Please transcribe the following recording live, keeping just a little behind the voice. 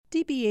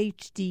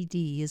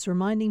CBHDD is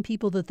reminding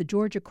people that the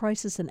Georgia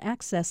Crisis and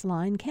Access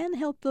Line can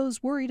help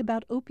those worried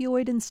about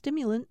opioid and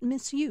stimulant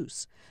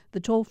misuse. The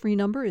toll-free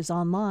number is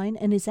online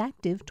and is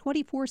active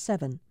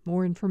 24/7.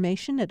 More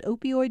information at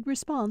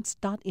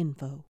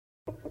opioidresponse.info.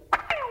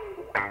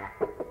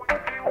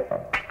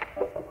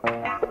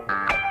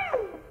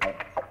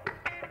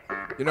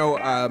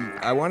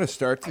 I want to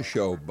start the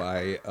show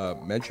by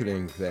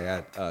mentioning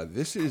that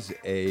this is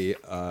a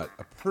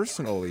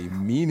personally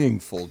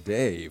meaningful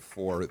day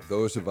for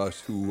those of us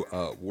who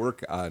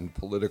work on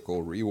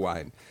Political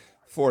Rewind.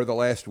 For the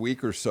last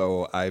week or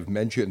so, I've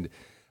mentioned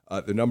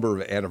the number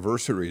of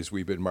anniversaries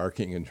we've been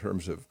marking in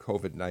terms of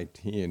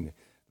COVID-19,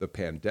 the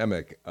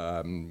pandemic,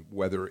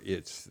 whether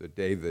it's the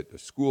day that the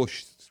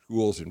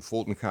schools in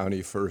Fulton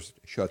County first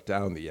shut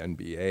down, the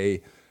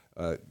NBA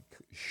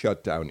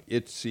shut down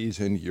its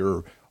season,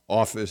 your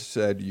office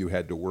said you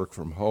had to work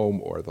from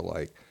home or the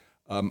like.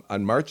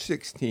 On March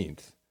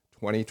 16th,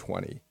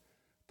 2020,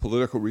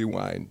 Political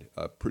Rewind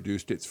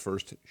produced its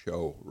first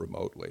show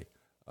remotely.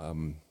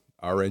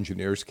 Our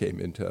engineers came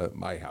into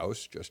my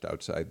house just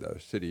outside the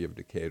city of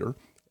Decatur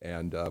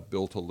and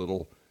built a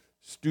little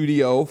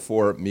studio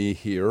for me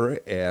here.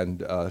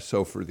 And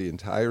so for the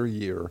entire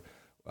year,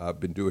 I've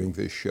been doing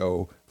this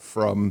show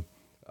from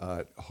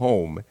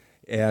home.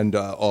 And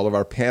all of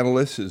our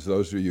panelists, as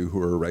those of you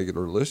who are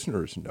regular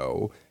listeners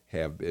know,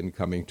 have been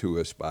coming to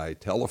us by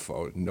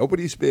telephone.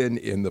 Nobody's been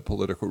in the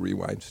Political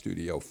Rewind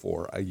studio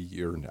for a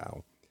year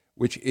now,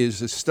 which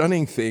is a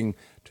stunning thing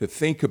to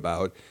think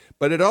about.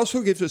 But it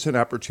also gives us an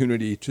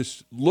opportunity to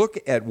look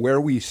at where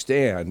we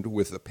stand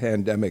with the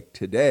pandemic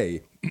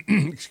today,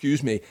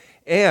 excuse me,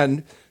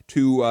 and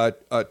to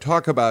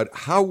talk about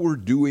how we're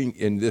doing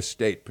in this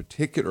state,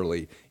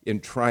 particularly in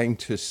trying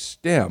to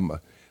stem,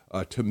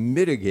 to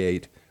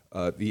mitigate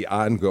the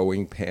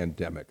ongoing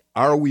pandemic.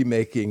 Are we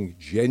making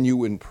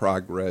genuine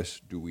progress?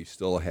 Do we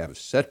still have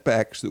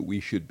setbacks that we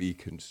should be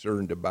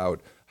concerned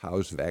about?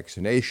 How's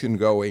vaccination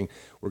going?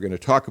 We're going to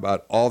talk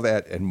about all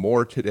that and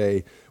more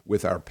today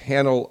with our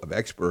panel of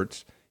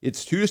experts.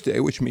 It's Tuesday,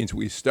 which means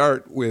we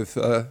start with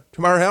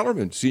Tamar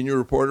Hallerman, senior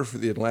reporter for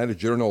the Atlanta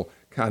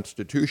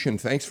Journal-Constitution.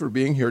 Thanks for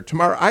being here.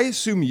 Tamar, I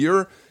assume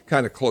you're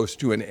kind of close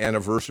to an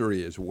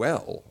anniversary as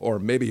well, or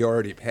maybe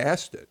already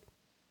past it.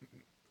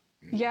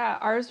 Yeah,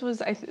 ours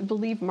was, I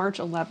believe, March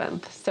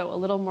 11th, so a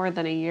little more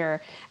than a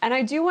year. And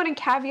I do want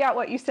to caveat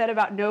what you said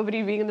about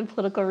nobody being in the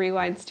Political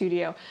Rewind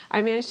studio.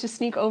 I managed to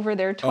sneak over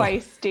there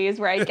twice, days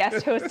where I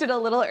guest hosted a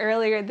little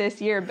earlier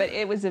this year, but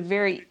it was a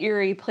very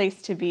eerie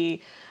place to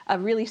be, a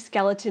really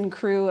skeleton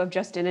crew of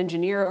just an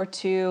engineer or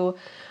two,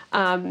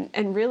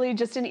 and really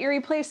just an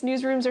eerie place.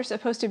 Newsrooms are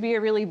supposed to be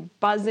a really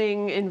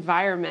buzzing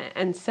environment,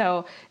 and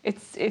so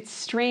it's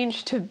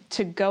strange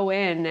to go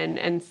in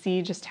and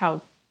see just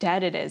how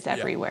dead it is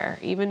everywhere,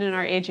 even in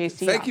our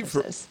AJC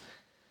offices.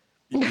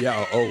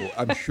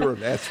 I'm sure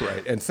that's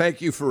right. And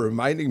thank you for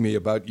reminding me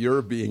about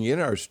your being in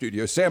our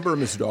studio. Sam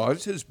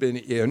Burmis-Dawes has been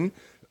in,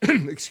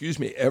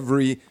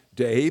 every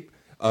day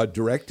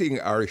directing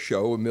our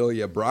show.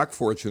 Amelia Brock,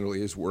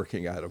 fortunately, is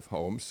working out of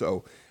home.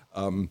 So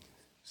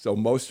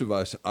most of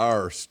us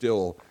are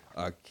still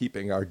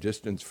keeping our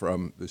distance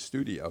from the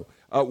studio.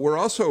 We're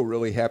also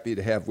really happy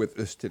to have with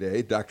us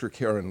today Dr.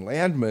 Karen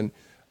Landman.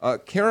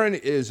 Karen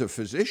is a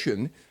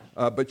physician,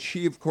 but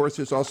she, of course,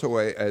 is also,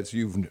 as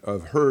you've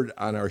heard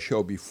on our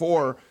show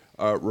before,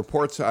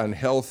 reports on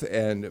health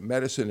and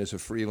medicine as a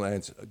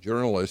freelance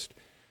journalist.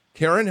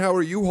 Karen, how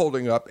are you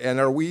holding up? And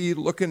are we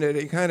looking at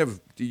a kind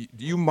of, do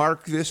you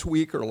mark this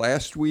week or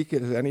last week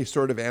as any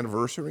sort of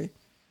anniversary?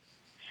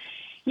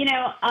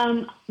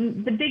 The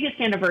biggest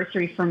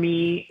anniversary for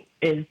me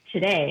is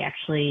today,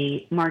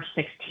 actually, March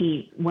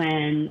 16th,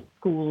 when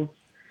schools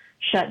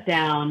shut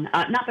down,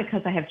 not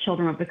because I have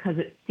children, but because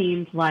it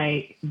seemed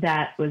like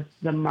that was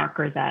the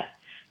marker that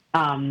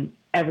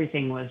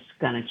everything was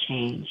going to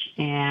change,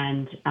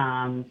 and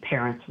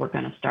parents were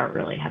going to start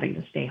really having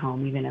to stay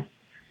home, even if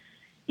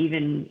they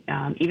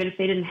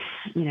didn't,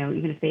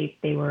 even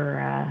if they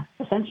were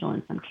essential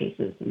in some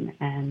cases,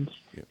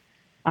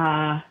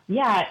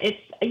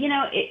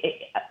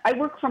 I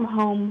work from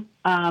home.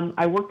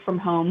 I worked from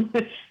home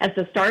at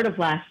the start of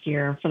last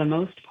year for the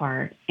most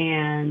part,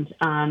 and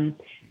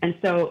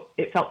so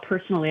it felt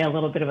personally a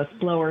little bit of a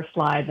slower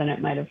slide than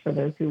it might have for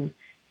those who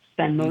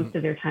spend most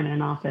of their time in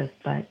an office.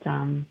 But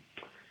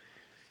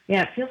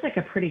it feels like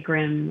a pretty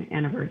grim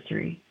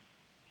anniversary.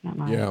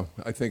 Yeah,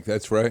 I think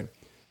that's right.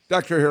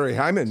 Dr. Harry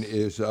Hyman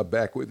is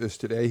back with us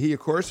today. He, of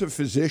course, a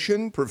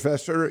physician,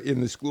 professor in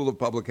the School of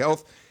Public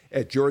Health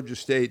at Georgia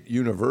State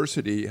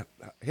University.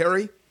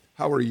 Harry,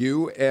 how are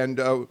you? And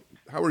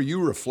how are you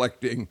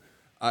reflecting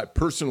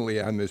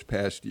personally on this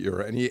past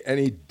year?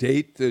 Any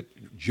date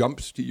that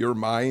jumps to your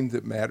mind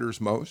that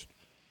matters most?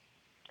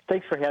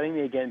 Thanks for having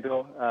me again,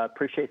 Bill.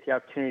 Appreciate the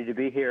opportunity to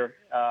be here.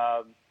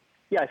 I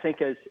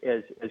think as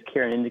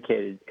Karen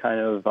indicated, kind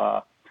of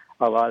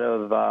a lot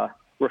of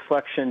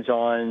reflections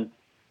on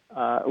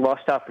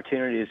lost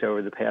opportunities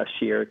over the past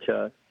year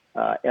to,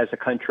 as a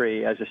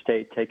country, as a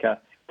state, take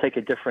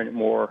a different,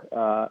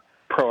 more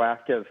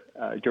proactive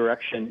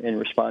direction in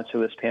response to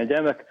this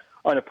pandemic.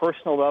 On a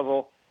personal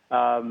level,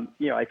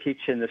 I teach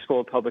in the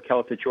School of Public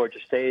Health at Georgia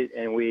State,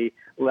 and we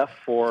left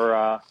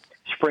for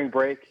spring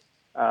break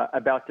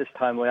about this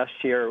time last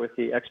year with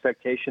the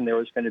expectation there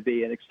was going to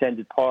be an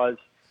extended pause.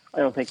 I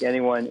don't think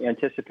anyone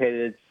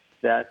anticipated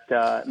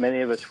that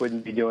many of us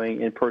wouldn't be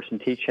doing in-person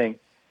teaching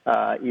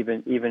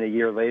even a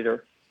year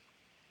later.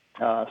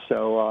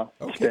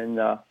 It's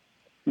been,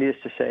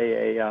 needless to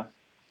say,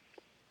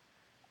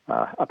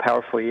 a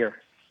powerful year.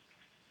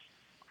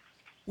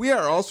 We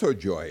are also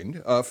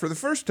joined for the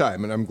first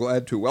time, and I'm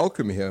glad to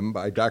welcome him,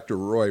 by Dr.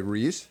 Roy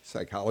Rees,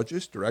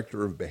 psychologist,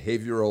 director of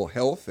behavioral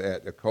health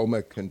at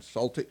Acoma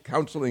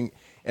Counseling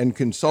and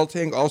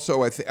Consulting.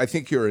 Also, I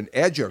think you're an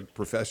adjunct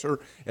professor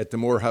at the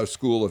Morehouse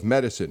School of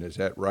Medicine. Is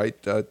that right,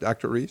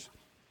 Dr. Rees?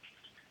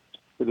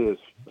 It is,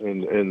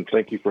 and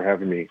thank you for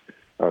having me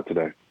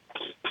today.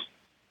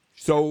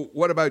 So,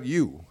 what about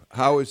you?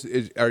 How is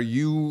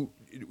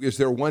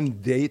there one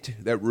date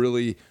that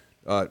really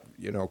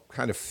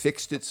kind of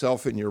fixed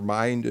itself in your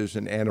mind as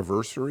an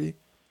anniversary?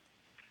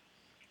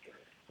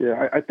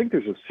 Yeah, I think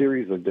there's a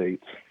series of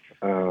dates.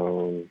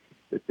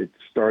 It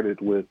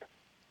started with,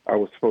 I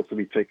was supposed to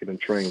be taking a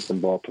train from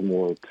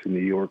Baltimore to New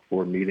York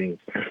for a meeting,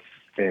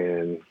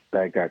 and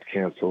that got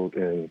canceled,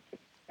 and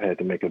I had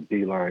to make a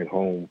beeline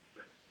home.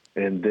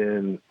 And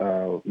then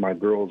my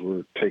girls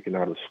were taken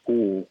out of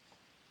school,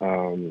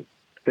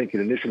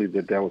 thinking initially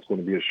that was going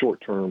to be a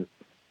short-term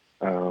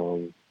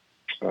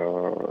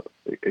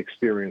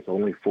experience,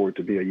 only for it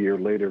to be a year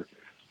later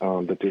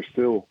that they're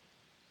still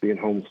being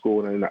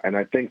homeschooled. And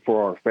I think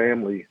for our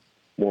family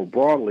more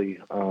broadly,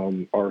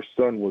 our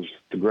son was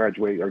to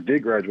graduate, or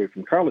did graduate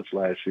from college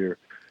last year,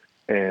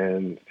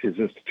 and his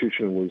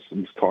institution was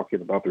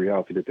talking about the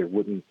reality that there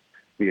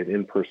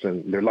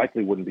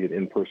likely wouldn't be an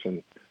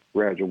in-person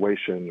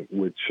graduation,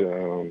 which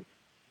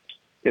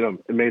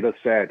it made us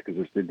sad,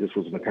 because this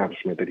was an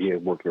accomplishment that he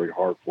had worked very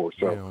hard for.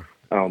 So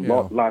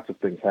lots of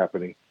things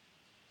happening.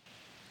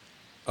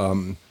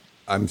 I'm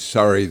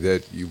sorry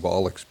that you've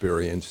all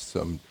experienced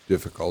some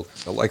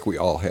like we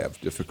all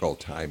have, difficult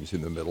times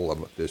in the middle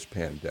of this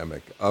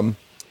pandemic.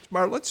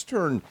 Tamar, let's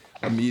turn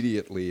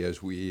immediately,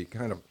 as we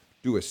kind of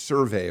do a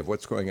survey of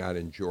what's going on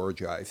in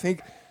Georgia. I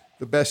think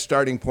the best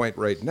starting point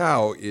right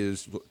now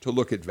is to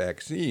look at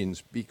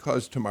vaccines,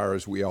 because, Tamar,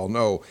 as we all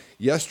know,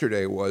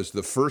 yesterday was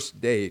the first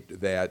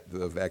date that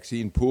the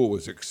vaccine pool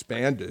was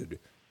expanded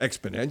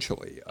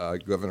exponentially.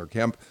 Governor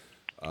Kemp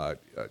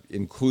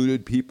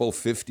included people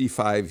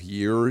 55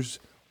 years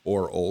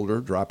or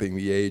older, dropping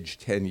the age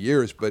 10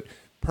 years, but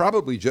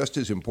probably just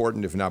as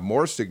important, if not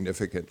more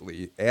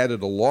significantly,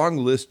 added a long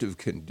list of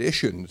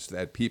conditions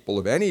that people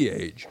of any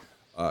age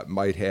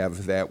might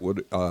have that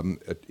would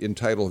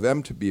entitle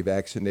them to be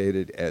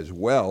vaccinated as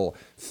well.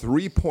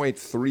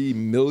 3.3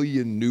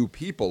 million new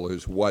people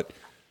is what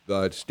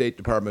the State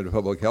Department of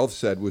Public Health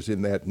said was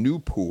in that new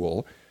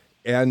pool.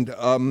 And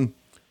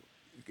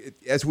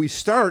as we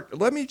start,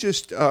 let me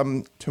just,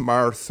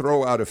 Tamar,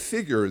 throw out a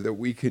figure that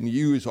we can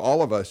use,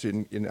 all of us,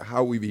 in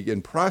how we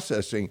begin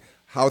processing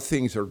how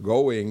things are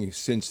going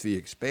since the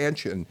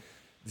expansion.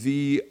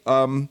 The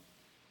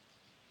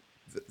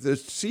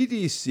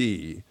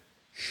CDC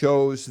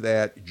shows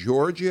that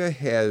Georgia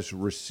has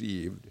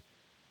received,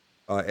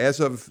 as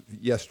of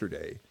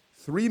yesterday,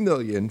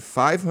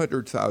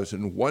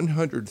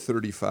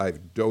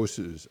 3,500,135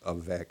 doses of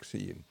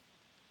vaccine.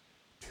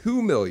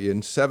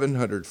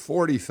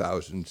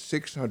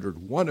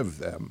 2,740,601 of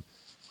them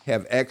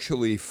have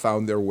actually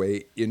found their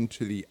way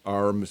into the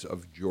arms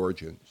of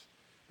Georgians.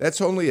 That's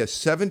only a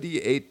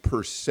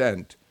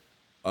 78%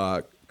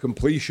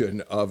 completion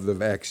of the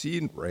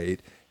vaccine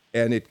rate,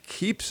 and it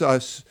keeps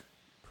us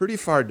pretty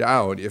far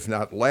down, if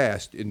not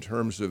last, in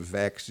terms of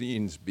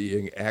vaccines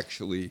being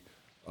actually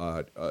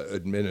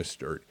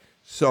administered.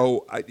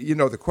 So,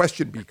 the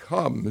question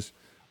becomes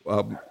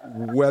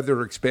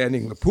whether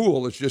expanding the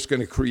pool is just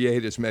going to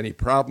create as many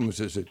problems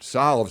as it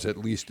solves, at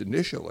least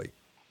initially.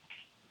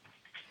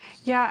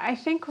 Yeah, I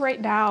think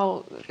right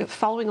now,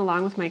 following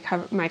along with my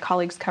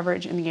colleagues'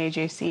 coverage in the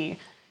AJC,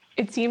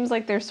 it seems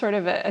like there's sort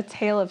of a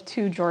tale of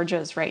two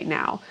Georgias right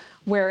now,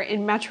 where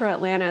in Metro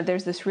Atlanta,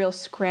 there's this real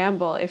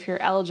scramble, if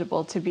you're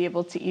eligible, to be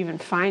able to even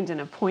find an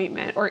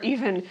appointment or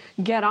even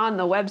get on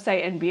the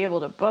website and be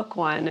able to book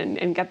one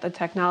and get the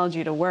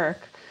technology to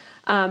work.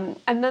 And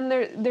then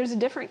there's a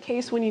different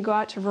case when you go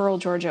out to rural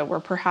Georgia, where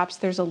perhaps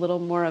there's a little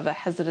more of a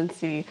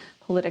hesitancy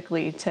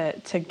politically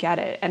to get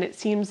it. And it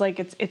seems like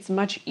it's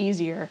much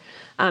easier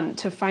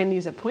to find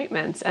these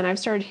appointments. And I've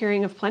started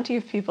hearing of plenty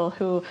of people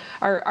who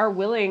are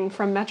willing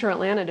from Metro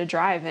Atlanta to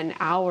drive an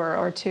hour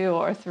or 2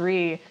 or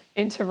 3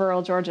 into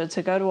rural Georgia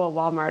to go to a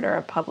Walmart or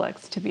a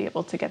Publix to be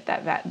able to get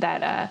that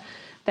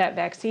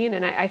vaccine.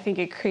 And I think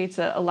it creates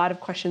a lot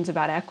of questions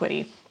about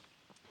equity.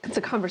 It's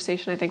a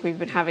conversation I think we've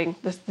been having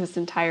this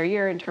entire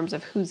year in terms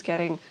of who's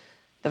getting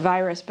the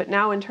virus, but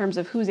now in terms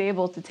of who's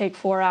able to take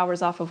 4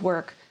 hours off of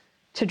work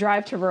to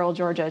drive to rural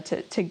Georgia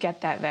to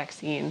get that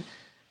vaccine.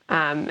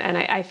 And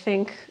I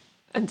think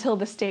until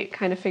the state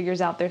kind of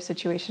figures out their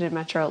situation in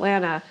Metro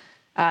Atlanta,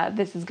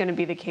 this is going to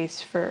be the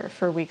case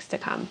for weeks to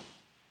come.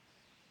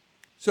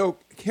 So,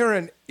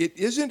 Karen, it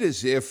isn't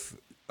as if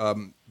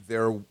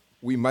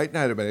we might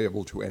not have been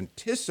able to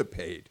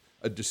anticipate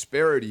a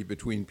disparity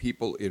between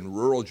people in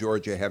rural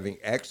Georgia having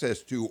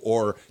access to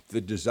or the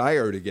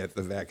desire to get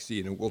the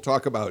vaccine. And we'll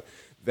talk about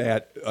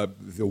that,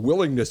 the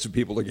willingness of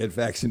people to get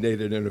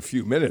vaccinated in a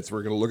few minutes.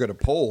 We're going to look at a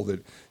poll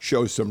that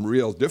shows some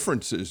real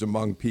differences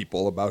among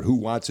people about who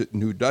wants it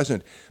and who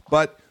doesn't.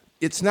 But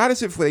it's not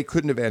as if they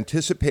couldn't have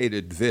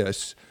anticipated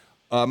this.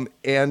 And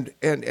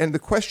the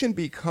question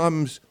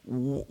becomes,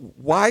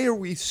 why are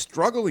we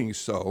struggling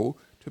so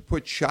to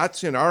put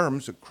shots in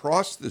arms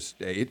across the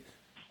state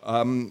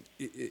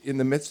in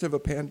the midst of a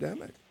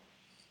pandemic?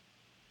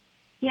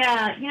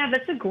 Yeah,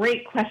 that's a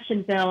great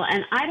question, Bill,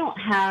 and I don't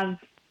have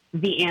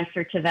the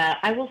answer to that.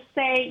 I will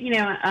say,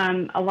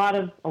 a lot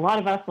of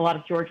us, a lot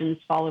of Georgians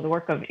follow the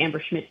work of Amber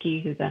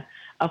Schmidtke, who's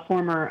a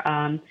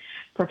former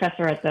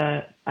professor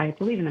at I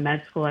believe in the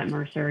med school at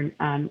Mercer,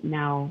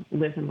 now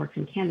lives and works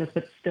in Kansas,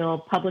 but still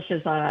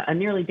publishes a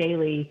nearly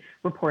daily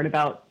report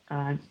about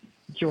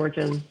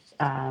Georgia's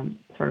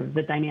sort of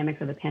the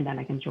dynamics of the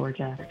pandemic in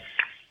Georgia.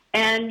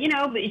 And,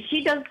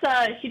 she does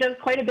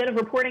quite a bit of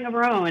reporting of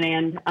her own.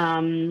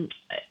 And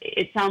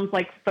it sounds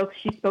like folks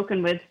she's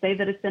spoken with say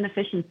that it's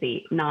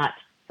inefficiency, not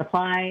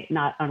supply,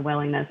 not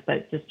unwillingness,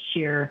 but just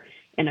sheer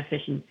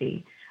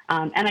inefficiency.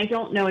 And I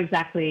don't know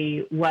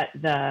exactly what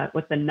the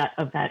nut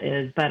of that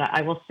is, but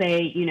I will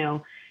say,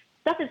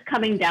 stuff is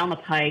coming down the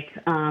pike.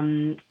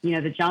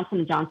 The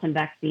Johnson & Johnson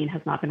vaccine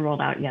has not been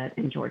rolled out yet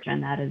in Georgia,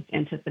 and that is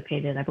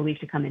anticipated, I believe,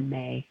 to come in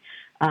May.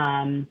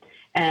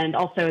 And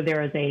also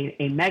there is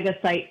a mega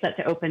site set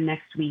to open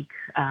next week.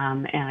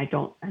 And I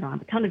don't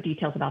have a ton of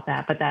details about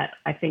that, but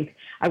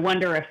I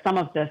wonder if some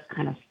of this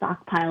kind of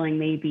stockpiling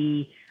may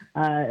be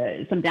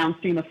some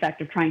downstream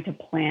effect of trying to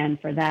plan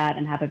for that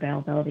and have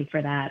availability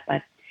for that.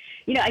 But,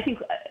 I think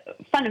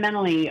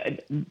fundamentally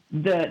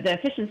the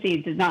efficiency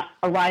does not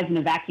arise in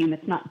a vacuum.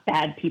 It's not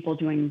bad people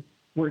doing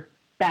work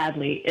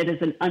badly. It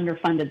is an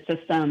underfunded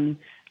system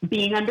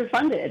being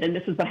underfunded. And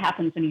this is what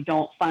happens when you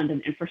don't fund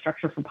an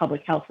infrastructure for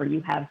public health, where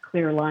you have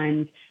clear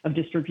lines of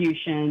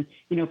distribution,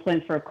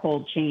 plans for a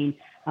cold chain,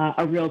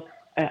 a real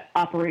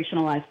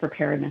operationalized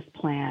preparedness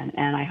plan.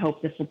 And I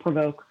hope this will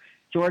provoke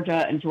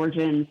Georgia and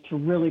Georgians to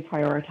really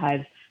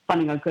prioritize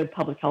funding a good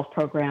public health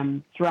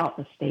program throughout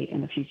the state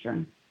in the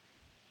future.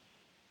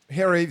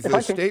 Harry,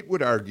 the state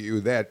would argue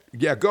that,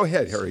 go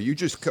ahead, Harry, you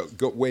just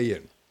go weigh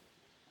in.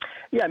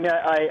 Yeah, I mean,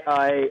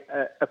 I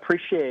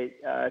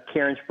appreciate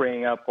Karen's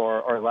bringing up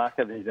our lack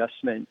of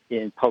investment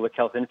in public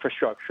health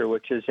infrastructure,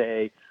 which is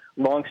a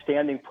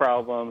longstanding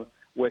problem,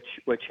 which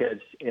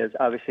has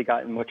obviously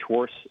gotten much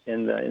worse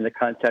in the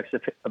context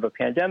of a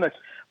pandemic,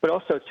 but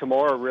also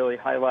tomorrow really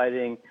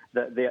highlighting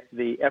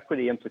the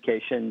equity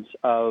implications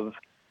of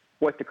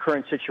what the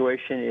current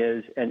situation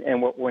is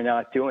and what we're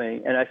not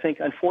doing. And I think,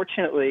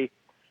 unfortunately,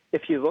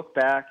 if you look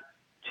back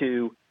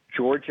to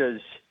Georgia's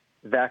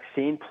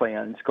vaccine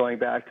plans going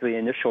back to the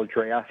initial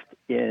draft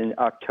in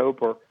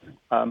October,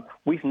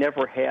 we've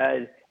never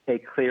had a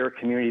clear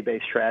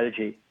community-based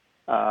strategy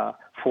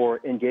for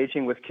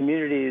engaging with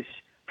communities,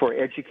 for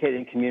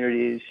educating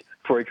communities,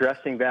 for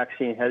addressing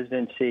vaccine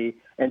hesitancy,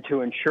 and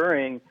to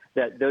ensuring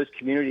that those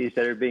communities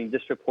that are being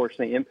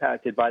disproportionately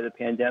impacted by the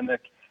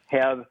pandemic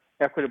have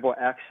equitable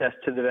access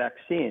to the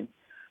vaccine.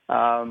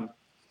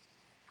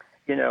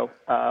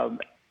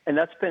 And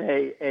that's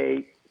been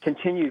a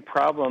continued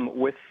problem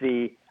with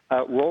the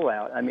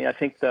rollout. I mean, I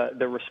think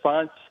the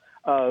response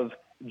of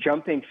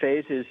jumping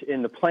phases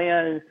in the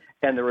plan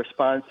and the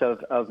response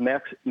of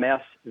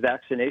mass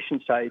vaccination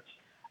sites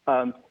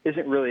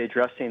isn't really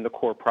addressing the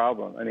core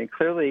problem. I mean,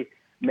 clearly,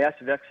 mass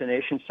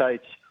vaccination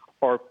sites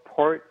are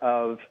part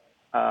of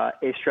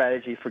a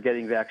strategy for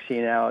getting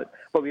vaccine out,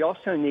 but we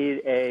also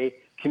need a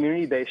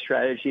community-based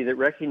strategy that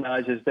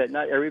recognizes that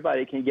not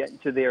everybody can get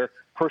into their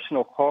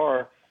personal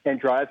car and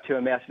drive to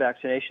a mass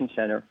vaccination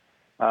center.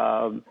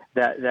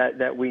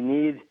 That we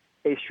need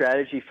a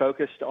strategy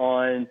focused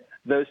on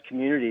those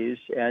communities,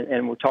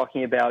 and we're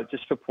talking about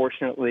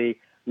disproportionately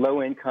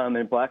low-income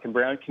and Black and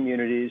brown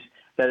communities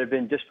that have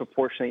been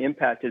disproportionately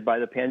impacted by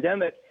the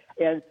pandemic.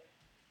 And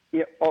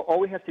all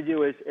we have to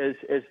do is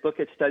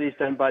look at studies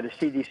done by the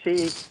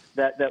CDC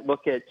that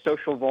look at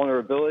social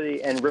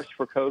vulnerability and risk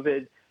for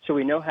COVID, so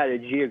we know how to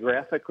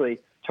geographically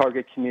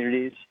target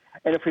communities.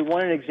 And if we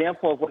want an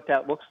example of what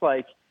that looks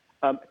like,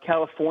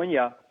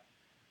 California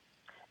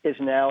is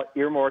now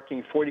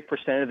earmarking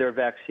 40% of their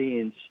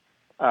vaccines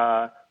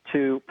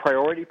to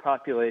priority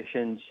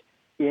populations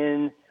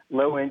in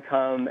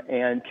low-income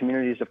and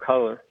communities of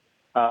color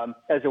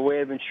as a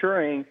way of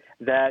ensuring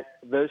that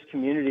those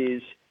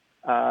communities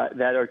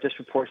that are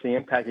disproportionately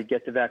impacted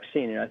get the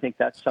vaccine. And I think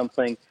that's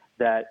something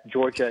that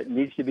Georgia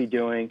needs to be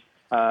doing.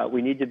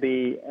 We need to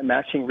be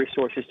matching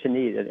resources to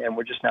need, and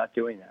we're just not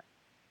doing that.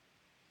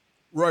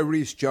 Roy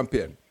Reese, jump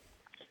in.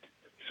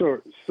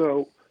 Sure.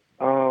 So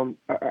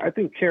I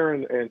think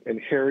Karen and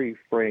Harry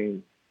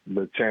framed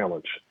the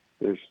challenge.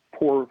 There's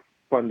poor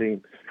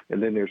funding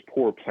And then there's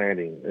poor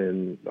planning,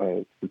 and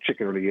the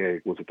chicken or the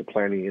egg. Was it the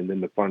planning and then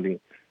the funding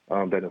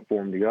that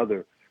informed the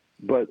other?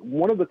 But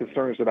one of the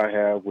concerns that I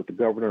have with the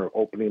governor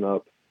opening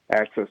up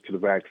access to the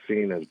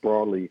vaccine as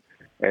broadly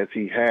as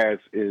he has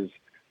is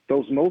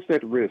those most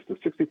at risk, the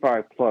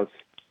 65 plus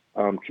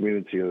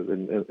community,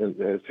 and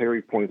as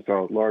Harry points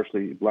out,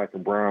 largely Black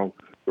and brown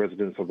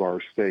residents of our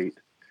state.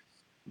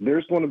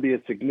 There's going to be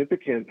a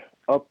significant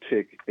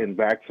uptick in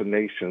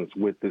vaccinations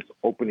with this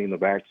opening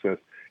of access.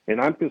 And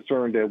I'm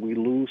concerned that we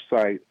lose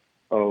sight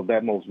of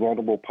that most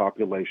vulnerable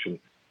population,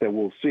 that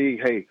we'll see,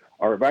 hey,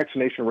 our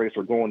vaccination rates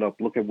are going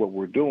up, look at what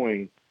we're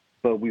doing,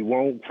 but we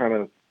won't kind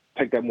of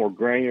take that more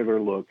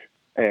granular look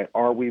at,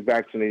 are we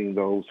vaccinating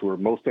those who are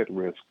most at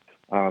risk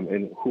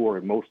and who are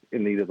most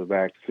in need of the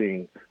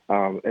vaccine?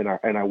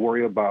 And I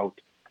worry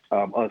about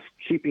us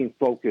keeping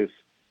focus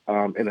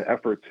in an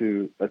effort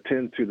to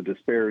attend to the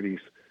disparities,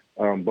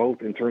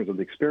 both in terms of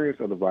the experience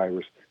of the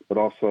virus, but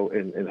also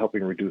in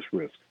helping reduce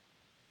risk.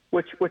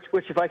 Which,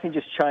 if I can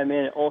just chime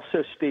in,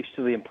 also speaks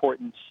to the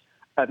importance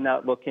of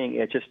not looking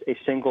at just a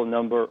single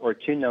number or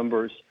two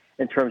numbers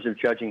in terms of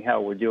judging how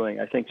we're doing.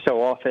 I think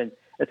so often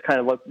it's kind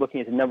of looking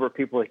at the number of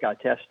people that got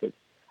tested.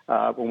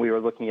 When we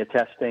were looking at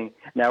testing,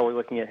 now we're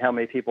looking at how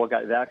many people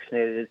got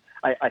vaccinated.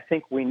 I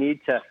think we need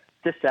to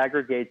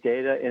disaggregate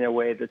data in a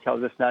way that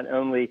tells us not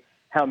only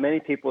how many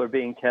people are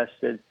being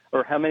tested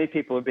or how many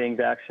people are being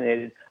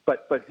vaccinated,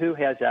 but who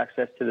has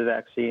access to the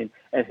vaccine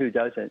and who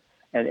doesn't.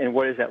 And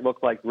what does that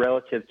look like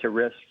relative to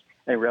risk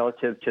and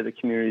relative to the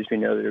communities we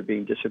know that are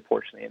being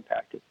disproportionately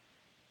impacted?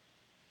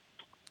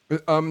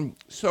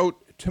 So,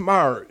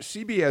 Tamar,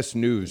 CBS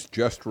News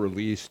just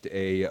released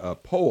a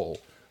poll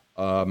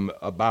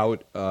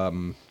about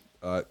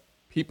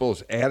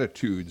people's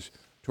attitudes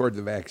toward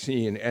the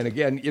vaccine. And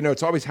again,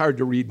 it's always hard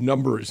to read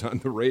numbers on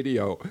the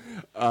radio,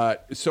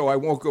 so I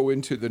won't go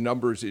into the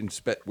numbers with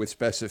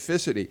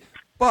specificity.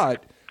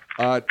 But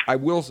I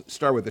will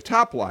start with the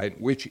top line,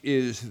 which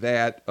is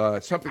that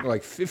something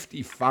like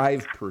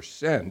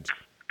 55%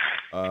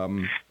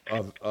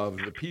 of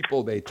the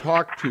people they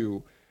talked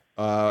to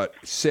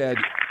said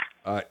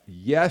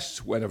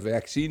yes, when a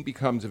vaccine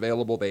becomes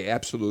available, they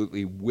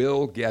absolutely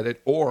will get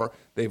it, or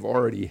they've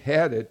already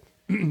had it.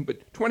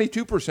 But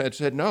 22%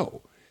 said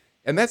no.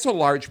 And that's a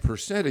large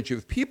percentage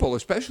of people,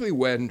 especially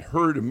when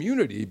herd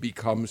immunity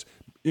becomes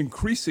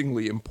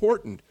increasingly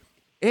important.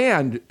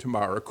 And,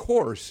 Tamara, of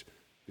course,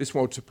 this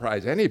won't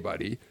surprise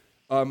anybody,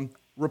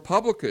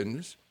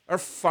 Republicans are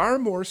far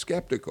more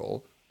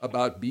skeptical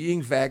about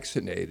being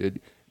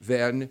vaccinated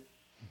than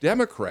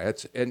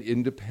Democrats and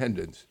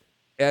independents.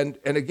 And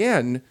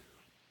again,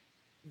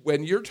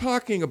 when you're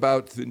talking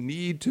about the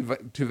need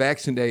to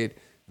vaccinate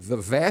the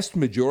vast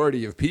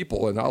majority of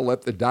people, and I'll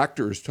let the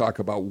doctors talk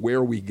about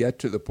where we get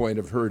to the point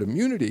of herd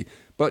immunity,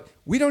 but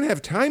we don't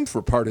have time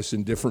for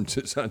partisan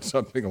differences on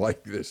something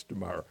like this,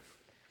 Tamara.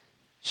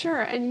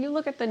 Sure, and you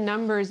look at the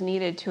numbers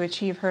needed to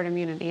achieve herd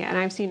immunity, and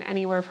I've seen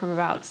anywhere from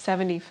about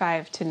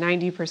 75 to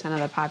 90% of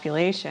the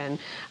population.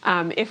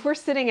 If we're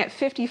sitting at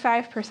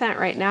 55%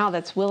 right now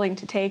that's willing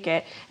to take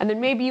it, and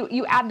then maybe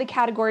you add the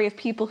category of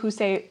people who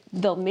say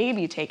they'll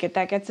maybe take it,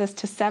 that gets us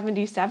to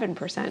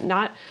 77%,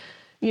 not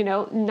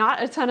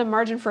a ton of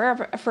margin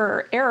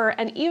for error.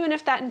 And even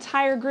if that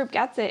entire group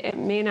gets it, it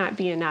may not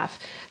be enough.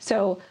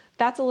 So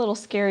that's a little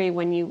scary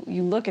when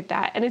you look at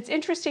that. And it's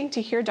interesting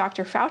to hear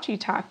Dr. Fauci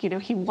talk.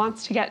 He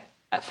wants to get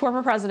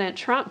former President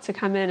Trump to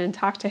come in and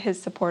talk to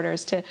his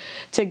supporters to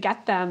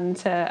get them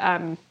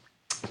to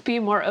be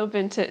more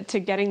open to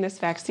getting this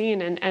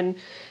vaccine. And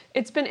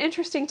it's been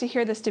interesting to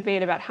hear this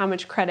debate about how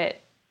much credit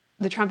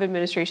the Trump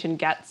administration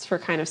gets for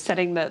kind of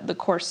setting the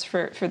course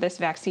for this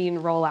vaccine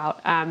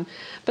rollout.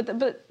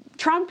 But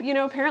Trump,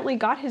 apparently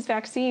got his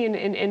vaccine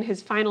in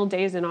his final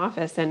days in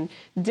office and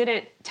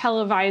didn't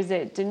televise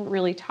it, didn't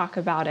really talk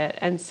about it.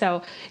 And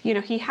so,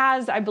 he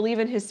has, I believe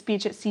in his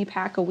speech at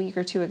CPAC a week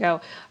or two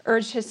ago,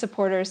 urged his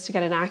supporters to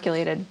get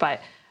inoculated.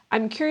 But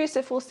I'm curious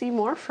if we'll see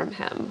more from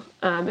him.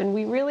 And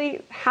we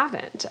really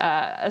haven't,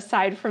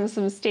 aside from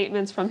some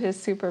statements from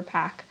his super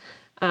PAC.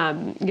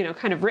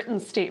 Kind of written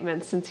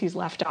statements since he's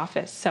left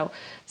office. So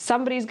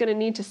somebody's going to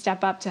need to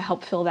step up to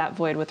help fill that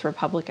void with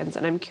Republicans.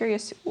 And I'm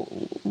curious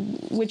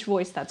which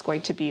voice that's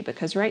going to be,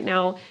 because right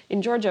now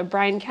in Georgia,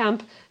 Brian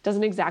Kemp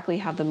doesn't exactly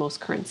have the most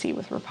currency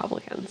with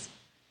Republicans.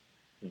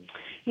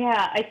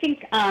 Yeah, I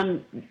think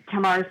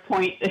Tamar's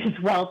point is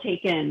well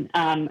taken.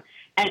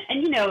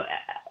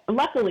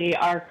 Luckily,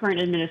 our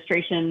current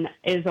administration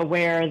is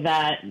aware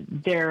that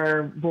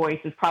their voice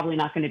is probably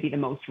not going to be the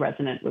most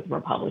resonant with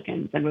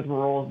Republicans and with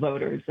rural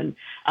voters and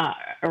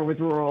or with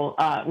rural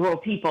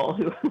people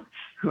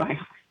who I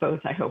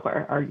hope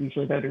are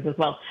usually voters as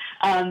well.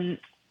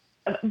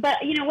 But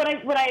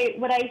what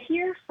I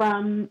hear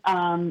from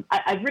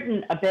I've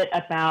written a bit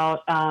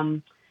about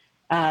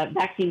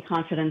vaccine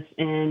confidence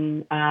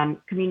in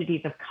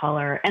communities of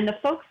color, and the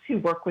folks who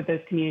work with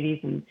those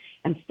communities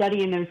and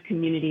study in those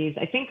communities,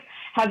 I think,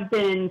 have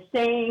been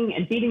saying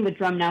and beating the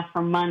drum now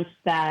for months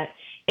that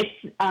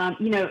it's,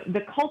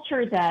 the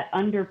culture that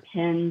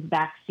underpins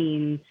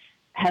vaccine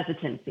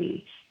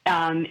hesitancy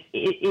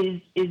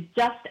is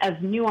just as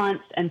nuanced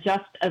and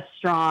just as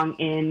strong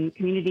in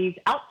communities,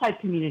 outside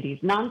communities,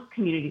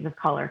 non-communities of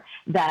color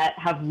that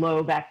have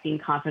low vaccine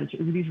confidence.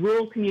 These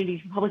rural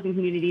communities, Republican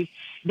communities,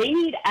 they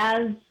need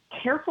as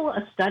careful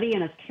a study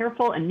and as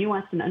careful and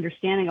nuanced an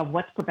understanding of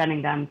what's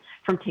preventing them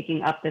from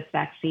taking up this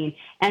vaccine,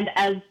 and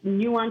as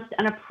nuanced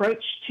an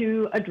approach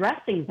to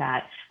addressing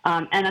that,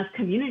 and as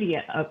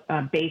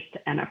community-based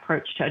an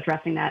approach to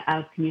addressing that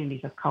as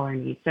communities of color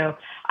need. So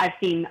I've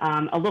seen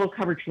a little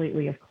coverage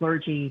lately of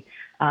clergy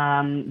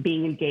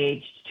being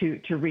engaged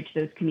to reach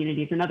those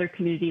communities and other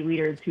community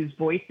leaders whose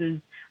voices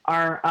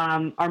are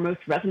most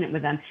resonant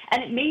with them.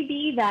 And it may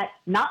be that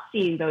not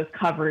seeing those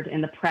covered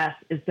in the press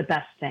is the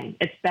best thing.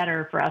 It's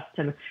better for us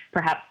to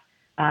perhaps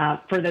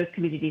for those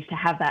communities to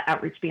have that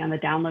outreach be on the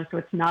down low so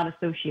it's not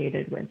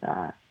associated with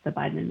the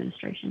Biden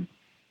administration.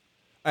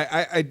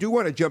 I do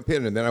want to jump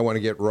in, and then I want to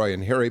get Roy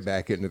and Harry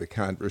back into the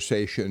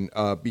conversation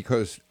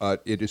because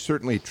it is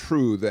certainly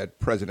true that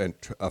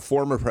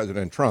former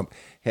President Trump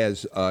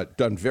has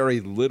done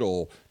very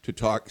little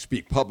to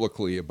speak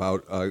publicly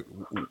about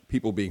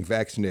people being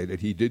vaccinated.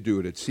 He did do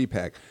it at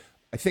CPAC.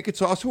 I think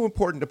it's also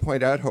important to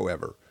point out,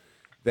 however,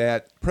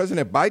 that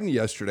President Biden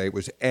yesterday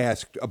was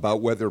asked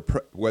about whether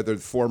the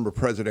former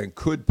president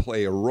could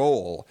play a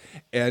role,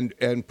 and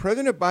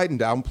President Biden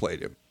downplayed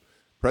him.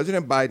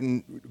 President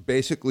Biden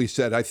basically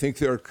said, I think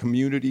there are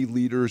community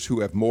leaders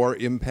who have more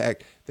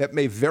impact. That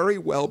may very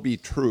well be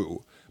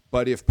true.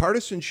 But if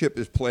partisanship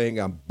is playing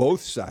on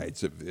both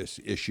sides of this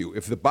issue,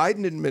 if the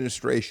Biden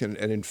administration,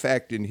 and in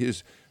fact in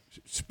his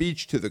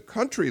speech to the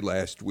country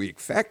last week,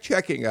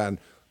 fact-checking on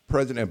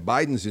President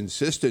Biden's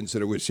insistence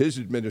that it was his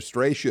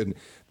administration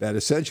that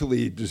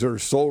essentially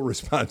deserves sole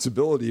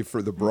responsibility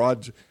for the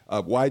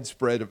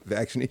widespread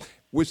vaccination,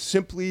 was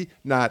simply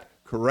not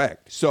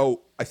correct.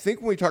 So I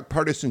think when we talk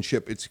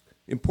partisanship, it's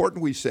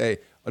important we say,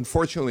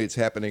 unfortunately, it's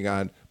happening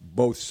on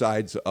both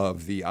sides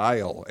of the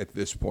aisle at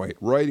this point.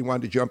 Roy, you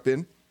wanted to jump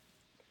in?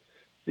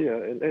 Yeah,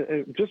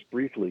 and just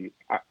briefly,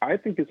 I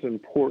think it's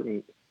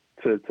important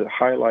to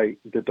highlight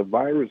that the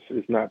virus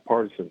is not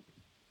partisan.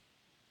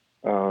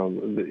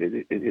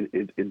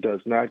 It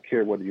does not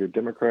care whether you're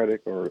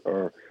Democratic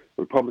or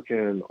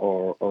Republican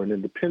or an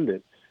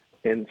independent.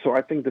 And so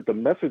I think that the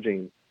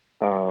messaging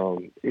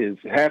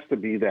has to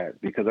be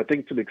that, because I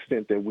think to the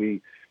extent that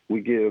we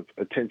give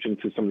attention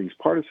to some of these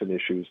partisan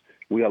issues,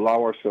 we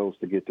allow ourselves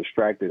to get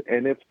distracted.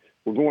 And if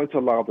we're going to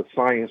allow the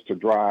science to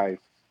drive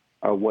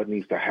what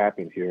needs to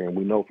happen here, and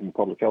we know from a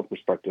public health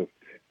perspective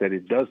that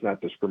it does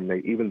not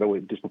discriminate, even though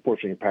it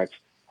disproportionately impacts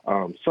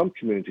some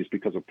communities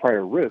because of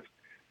prior risk,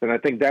 then I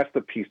think that's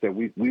the piece that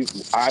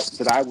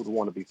I would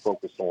want to be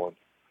focused on,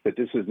 that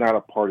this is not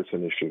a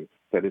partisan issue,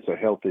 that it's a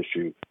health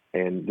issue,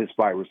 and this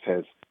virus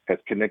has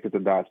connected the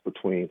dots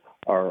between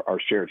our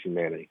shared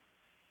humanity.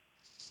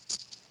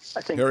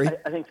 I think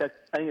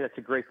that's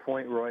a great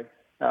point, Roy.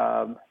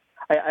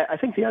 I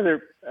think the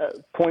other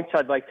points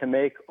I'd like to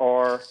make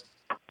are,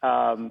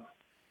 I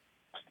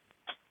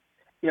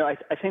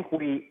think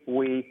we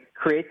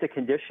create the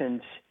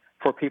conditions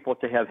for people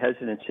to have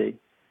hesitancy.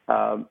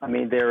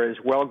 There is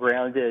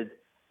well-grounded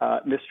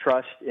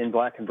mistrust in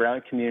Black and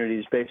brown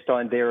communities based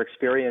on their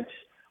experience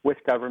with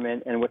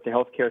government and with the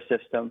healthcare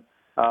system.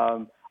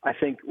 I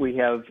think we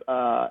have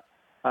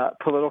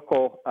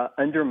political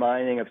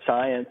undermining of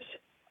science,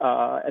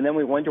 and then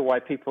we wonder why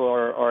people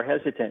are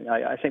hesitant.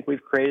 I think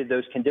we've created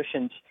those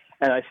conditions,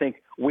 and I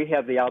think we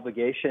have the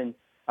obligation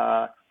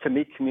to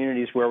meet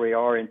communities where we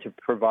are and to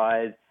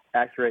provide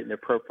accurate and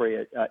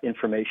appropriate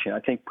information. I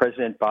think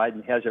President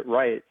Biden has it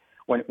right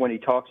when he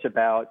talks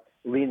about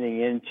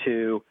leaning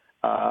into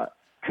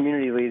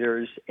community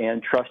leaders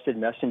and trusted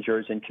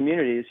messengers in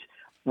communities.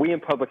 We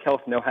in public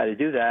health know how to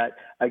do that.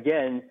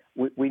 Again,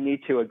 we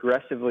need to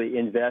aggressively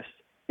invest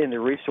in the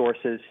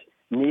resources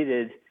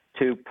needed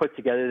to put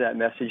together that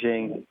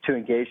messaging, to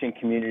engage in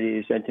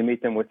communities, and to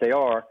meet them where they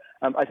are.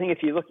 I think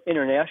if you look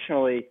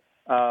internationally,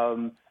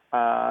 you're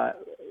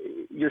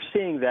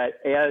seeing that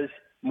as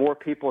more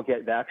people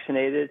get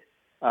vaccinated,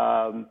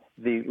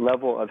 the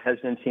level of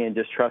hesitancy and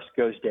distrust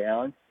goes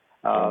down.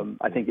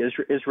 I think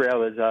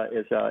Israel is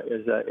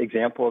an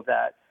example of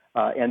that.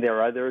 And there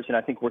are others, and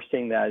I think we're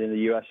seeing that in the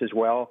U.S. as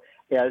well.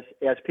 As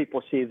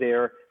people see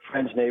their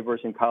friends,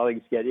 neighbors, and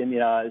colleagues get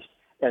immunized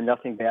and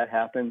nothing bad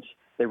happens,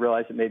 they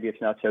realize that maybe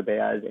it's not so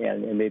bad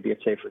and maybe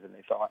it's safer than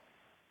they thought.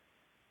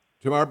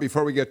 Tamar,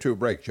 before we get to a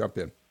break, jump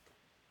in.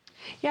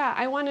 Yeah,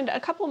 I wanted a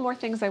couple more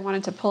things I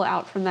wanted to pull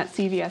out from that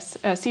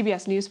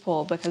CBS News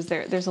poll, because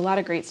there's a lot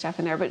of great stuff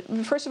in there. But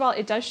first of all,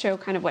 it does show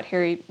kind of what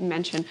Harry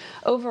mentioned.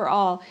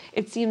 Overall,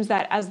 it seems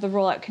that as the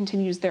rollout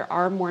continues, there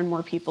are more and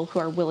more people who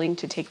are willing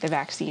to take the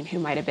vaccine who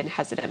might have been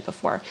hesitant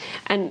before.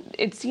 And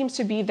it seems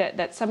to be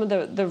that some of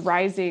the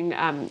rising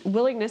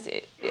willingness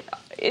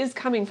is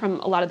coming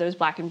from a lot of those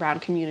Black and brown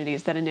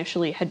communities that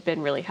initially had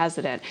been really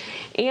hesitant.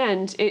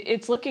 And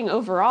it's looking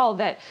overall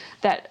that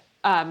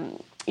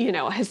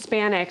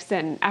Hispanics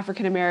and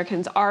African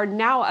Americans are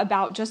now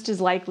about just as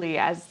likely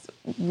as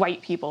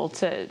white people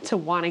to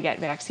want to get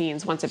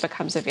vaccines once it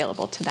becomes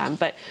available to them.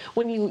 But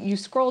when you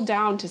scroll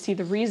down to see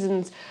the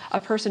reasons a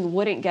person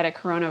wouldn't get a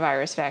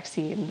coronavirus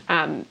vaccine,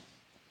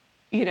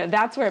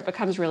 that's where it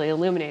becomes really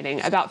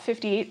illuminating. About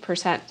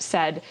 58%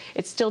 said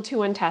it's still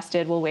too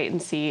untested, we'll wait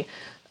and see.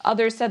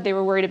 Others said they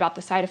were worried about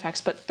the side effects,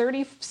 but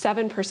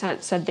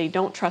 37% said they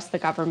don't trust the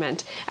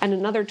government, and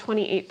another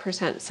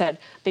 28% said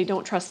they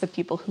don't trust the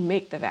people who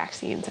make the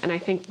vaccines. And I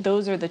think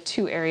those are the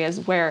two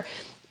areas where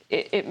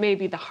it may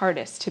be the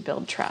hardest to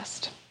build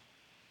trust.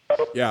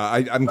 Yeah,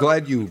 I'm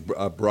glad you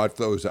brought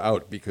those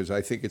out because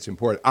I think it's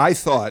important. I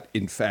thought,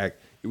 in fact,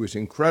 it was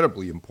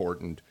incredibly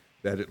important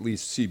that at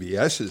least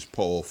CBS's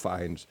poll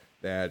finds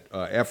that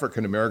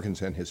African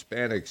Americans and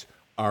Hispanics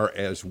are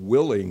as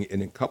willing,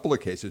 in a couple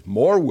of cases,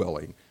 more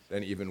willing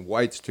than even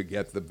whites to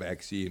get the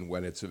vaccine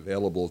when it's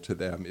available to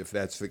them. If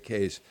that's the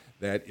case,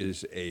 that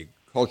is a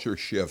culture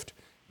shift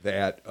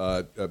that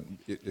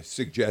it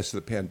suggests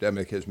the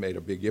pandemic has made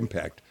a big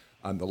impact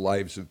on the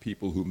lives of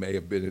people who may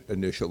have been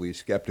initially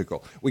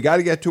skeptical. We got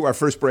to get to our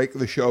first break of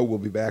the show. We'll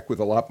be back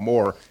with a lot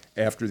more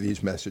after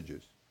these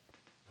messages.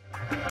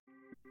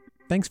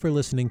 Thanks for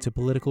listening to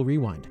Political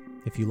Rewind.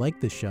 If you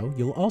like this show,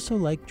 you'll also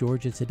like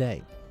Georgia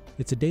Today.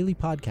 It's a daily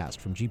podcast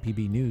from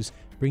GPB News,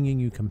 bringing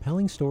you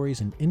compelling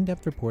stories and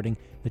in-depth reporting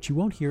that you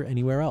won't hear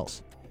anywhere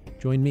else.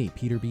 Join me,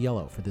 Peter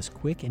Biello, for this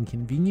quick and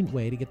convenient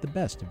way to get the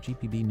best of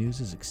GPB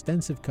News'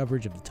 extensive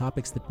coverage of the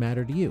topics that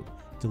matter to you,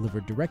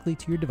 delivered directly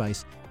to your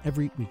device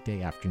every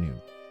weekday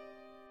afternoon.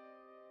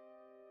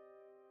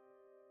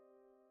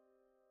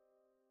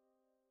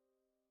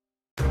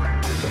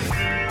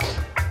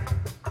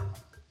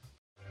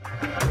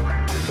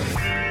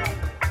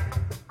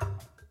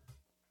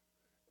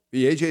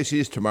 The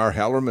AJC's Tamar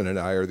Hallerman and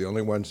I are the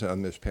only ones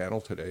on this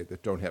panel today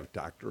that don't have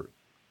doctor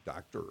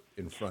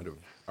in front of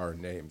our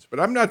names. But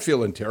I'm not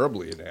feeling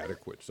terribly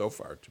inadequate so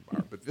far,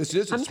 Tamar. But this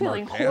is a I'm smart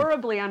feeling panel.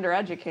 horribly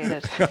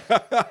undereducated.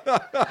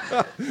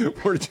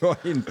 We're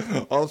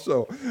joined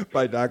also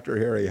by Dr.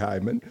 Harry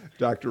Hyman,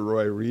 Dr.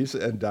 Roy Rees,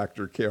 and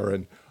Dr.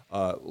 Karen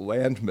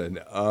Landman.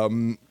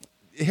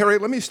 Harry,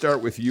 let me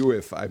start with you,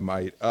 if I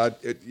might.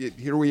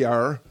 Here we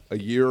are, a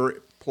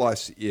year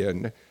plus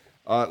in.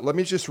 Let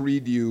me just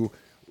read you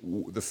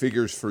the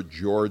figures for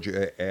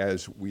Georgia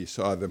as we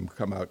saw them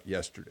come out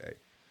yesterday.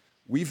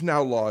 We've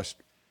now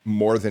lost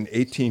more than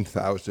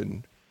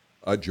 18,000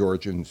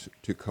 Georgians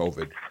to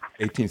COVID,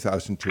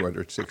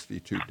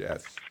 18,262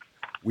 deaths.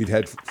 We've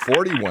had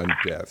 41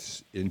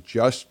 deaths in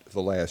just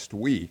the last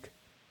week.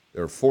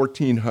 There are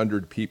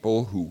 1,400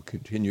 people who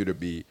continue to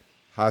be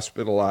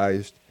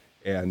hospitalized,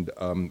 and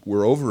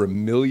we're over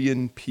 1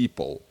 million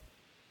people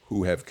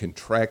who have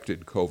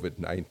contracted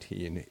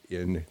COVID-19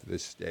 in the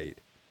state.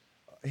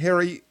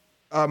 Harry,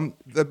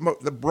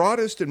 the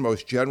broadest and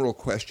most general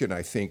question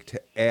I think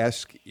to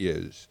ask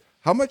is,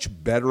 how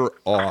much better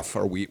off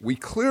are we? We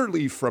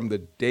clearly from the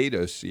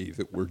data see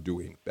that we're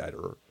doing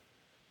better,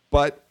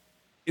 but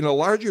in a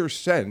larger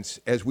sense,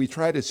 as we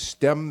try to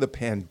stem the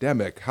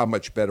pandemic, how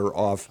much better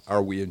off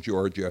are we in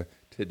Georgia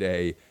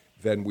today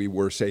than we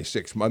were, say,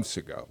 6 months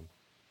ago?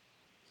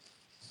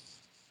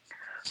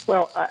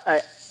 Well,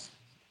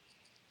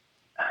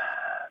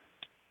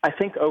 I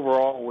think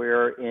overall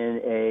we're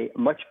in a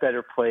much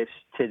better place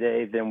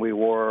today than we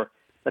were,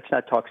 let's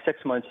not talk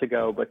 6 months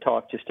ago, but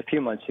talk just a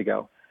few months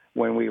ago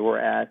when we were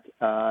at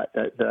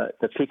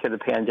the peak of the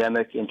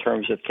pandemic in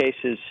terms of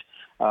cases.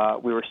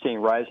 We were seeing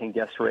rising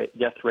death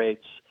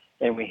rates,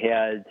 and we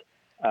had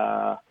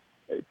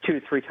 2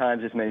 to 3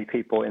 times as many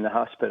people in the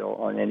hospital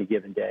on any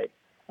given day,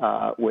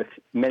 with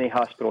many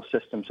hospital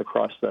systems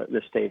across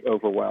the state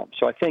overwhelmed.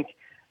 So I think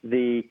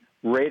the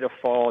rate of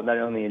fall, not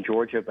only in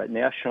Georgia, but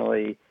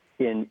nationally,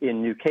 in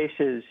new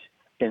cases,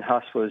 in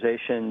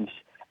hospitalizations,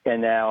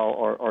 and now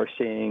are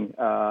seeing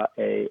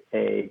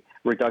a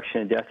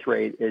reduction in death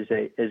rate is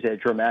a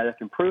dramatic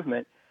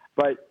improvement.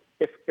 But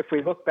if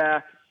we look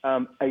back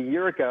a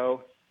year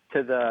ago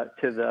to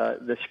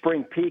the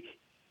spring peak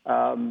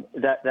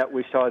that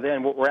we saw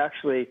then, we're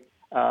actually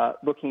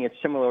looking at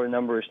similar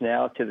numbers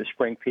now to the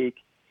spring peak,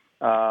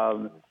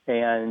 and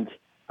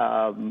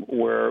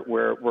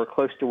we're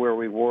close to where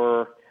we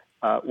were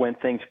when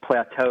things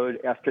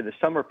plateaued after the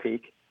summer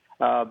peak.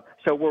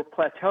 So we're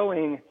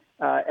plateauing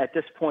at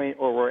this point,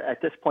 or we're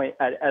at this point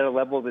at a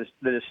level that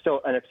is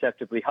still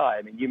unacceptably high.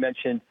 I mean, you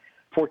mentioned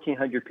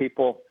 1,400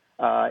 people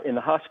in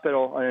the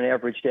hospital on an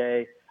average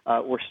day.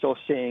 We're still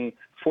seeing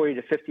 40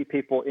 to 50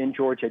 people in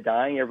Georgia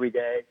dying every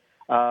day.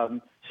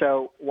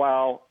 So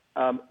while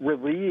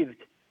relieved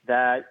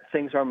that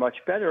things are much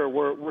better,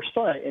 we're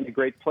still in a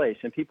great place,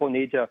 and people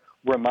need to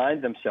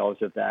remind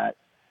themselves of that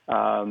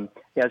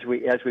as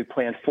we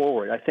plan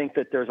forward. I think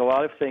that there's a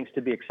lot of things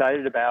to be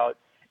excited about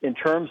in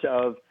terms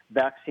of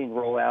vaccine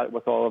rollout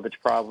with all of its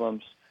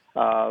problems,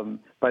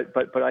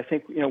 but I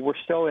think we're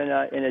still in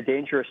a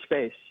dangerous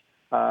space,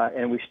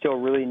 and we still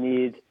really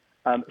need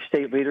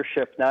state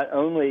leadership not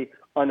only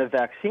on the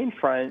vaccine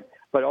front,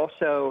 but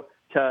also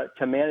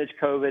to manage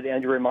COVID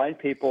and to remind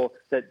people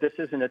that this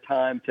isn't a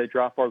time to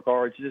drop our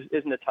guards. This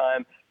isn't a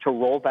time to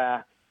roll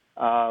back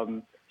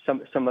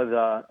some of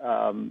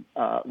the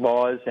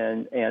laws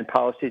and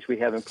policies we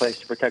have in place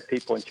to protect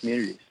people and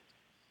communities.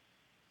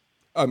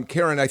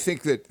 Karen, I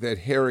think that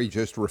Harry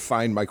just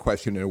refined my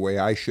question in a way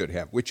I should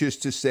have, which is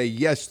to say,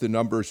 yes, the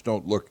numbers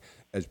don't look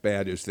as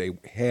bad as they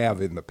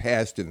have in the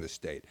past in the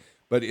state.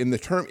 But in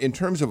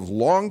terms of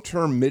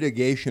long-term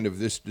mitigation of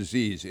this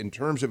disease, in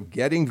terms of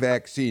getting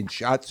vaccines,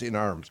 shots in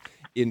arms,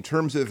 in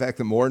terms of the fact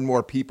that more and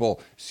more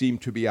people seem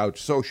to be out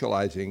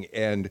socializing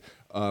and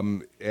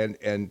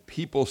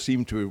people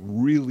seem to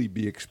really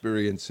be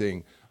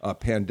experiencing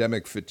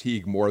pandemic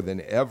fatigue more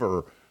than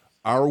ever,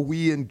 are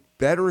we in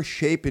better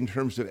shape in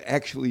terms of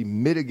actually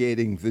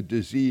mitigating the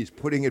disease,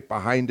 putting it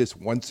behind us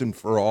once and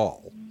for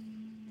all?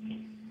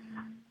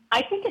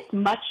 I think it's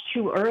much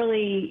too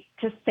early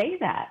to say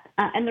that.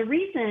 And the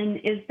reason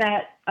is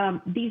that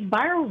these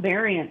viral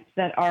variants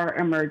that are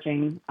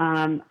emerging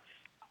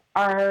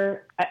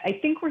I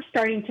think we're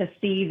starting to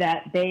see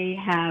that they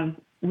have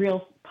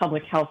real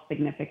public health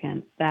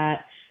significance,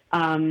 that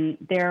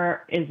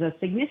there is a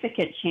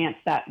significant chance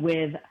that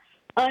with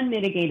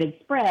unmitigated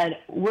spread,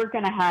 we're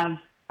going to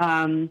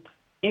have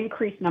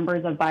increased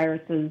numbers of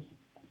viruses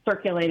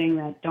circulating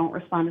that don't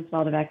respond as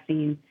well to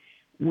vaccines,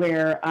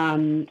 where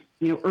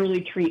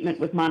early treatment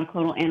with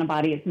monoclonal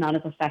antibody is not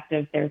as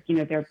effective.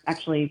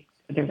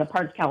 There's a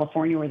part of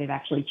California where they've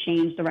actually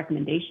changed the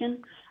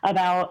recommendation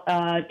about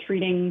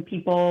treating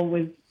people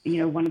with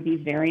one of these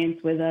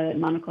variants with a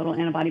monoclonal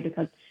antibody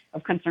because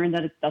of concern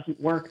that it doesn't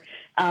work.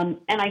 And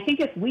I think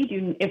if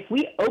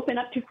we open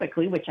up too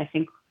quickly, which I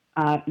think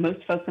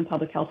most folks in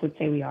public health would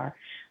say we are,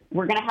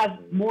 we're going to have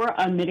more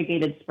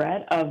unmitigated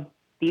spread of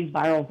these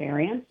viral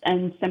variants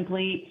and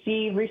simply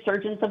see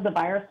resurgence of the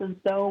virus as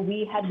though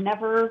we had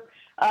never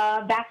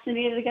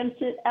vaccinated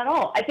against it at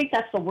all. I think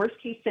that's the worst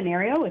case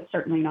scenario. It's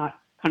certainly not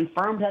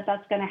confirmed that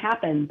that's going to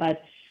happen,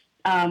 but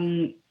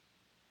I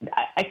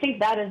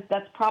think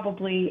that's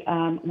probably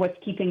what's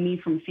keeping me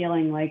from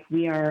feeling like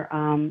we are,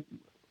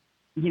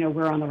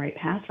 we're on the right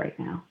path right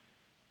now.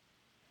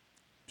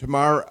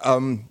 Tamar,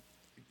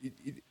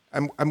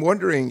 I'm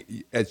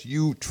wondering, as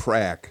you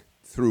track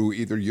through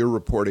either your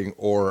reporting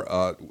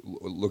or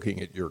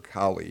looking at your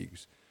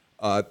colleagues,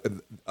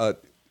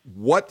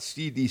 what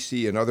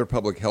CDC and other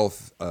public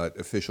health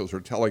officials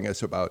are telling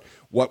us about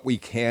what we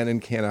can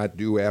and cannot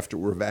do after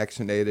we're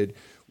vaccinated.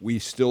 We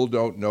still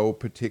don't know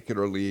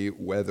particularly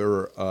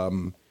whether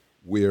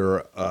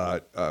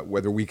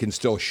whether we can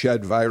still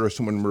shed virus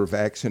when we're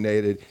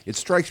vaccinated. It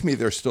strikes me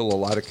there's still a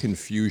lot of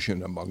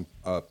confusion among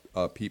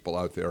people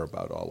out there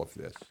about all of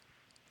this.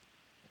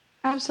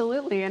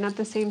 Absolutely. And at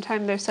the same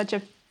time, there's such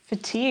a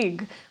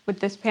fatigue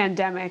with this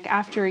pandemic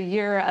after a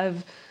year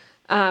of,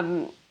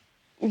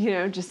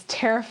 just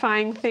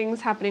terrifying things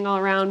happening all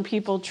around,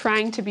 people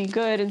trying to be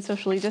good and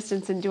socially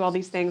distance and do all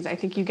these things. I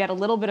think you get a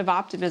little bit of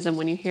optimism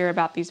when you hear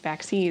about these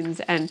vaccines.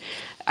 And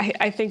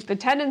I think the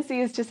tendency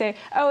is to say,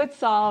 oh, it's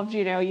solved,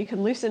 you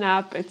can loosen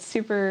up. It's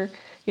super,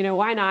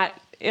 why not?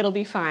 It'll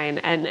be fine.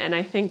 And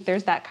I think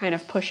there's that kind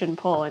of push and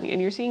pull.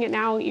 And you're seeing it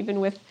now even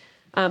with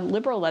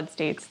liberal-led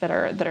states that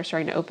are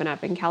starting to open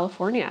up in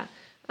California.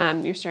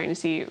 You're starting to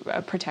see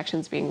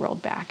protections being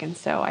rolled back. And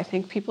so I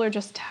think people are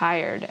just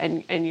tired.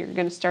 And you're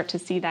going to start to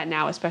see that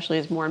now, especially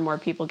as more and more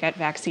people get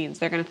vaccines.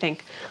 They're going to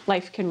think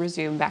life can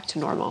resume back to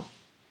normal.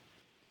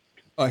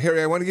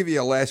 Harry, I want to give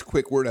you a last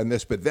quick word on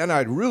this, but then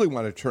I'd really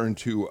want to turn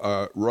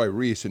to Roy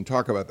Rees and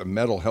talk about the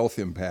mental health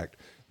impact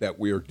that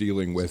we are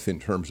dealing with in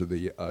terms of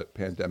the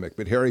pandemic.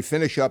 But Harry,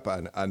 finish up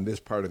on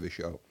this part of the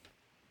show.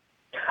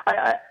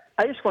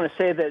 I just want to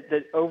say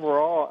that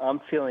overall I'm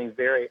feeling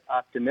very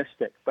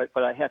optimistic, but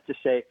I have to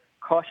say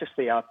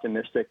cautiously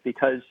optimistic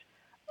because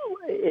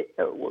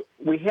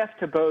we have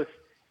to both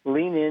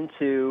lean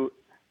into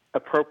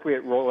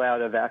appropriate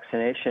rollout of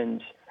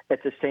vaccinations.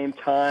 At the same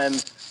time,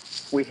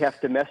 we have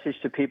to message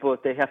to people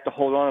that they have to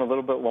hold on a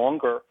little bit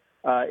longer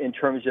in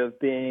terms of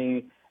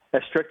being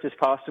as strict as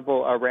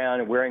possible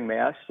around wearing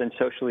masks and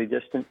socially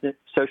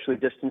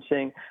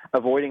distancing,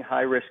 avoiding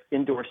high-risk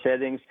indoor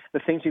settings, the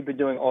things we've been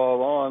doing all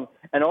along,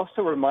 and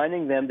also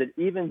reminding them that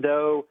even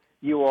though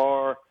you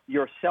are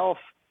yourself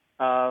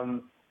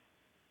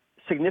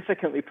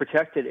significantly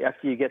protected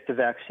after you get the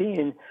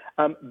vaccine,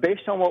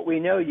 based on what we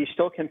know, you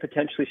still can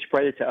potentially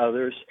spread it to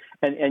others,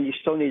 and you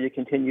still need to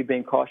continue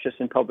being cautious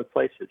in public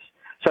places.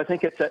 So I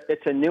think it's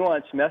a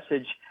nuanced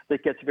message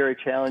that gets very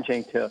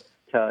challenging to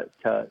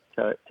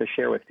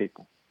share with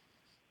people.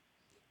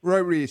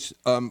 Roy Rees,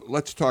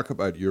 let's talk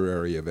about your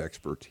area of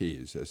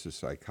expertise as a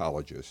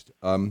psychologist.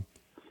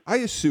 I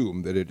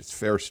assume that it's a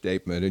fair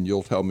statement, and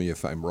you'll tell me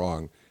if I'm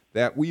wrong,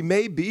 that we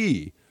may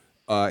be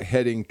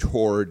heading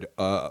toward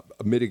a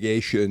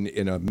mitigation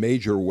in a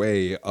major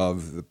way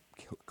of the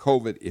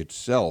COVID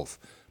itself,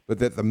 but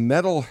that the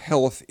mental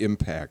health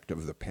impact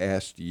of the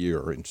past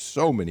year in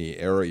so many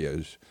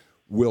areas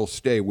will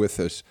stay with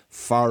us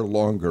far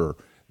longer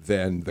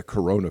than the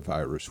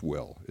coronavirus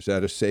will. Is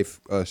that a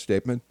safe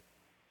statement?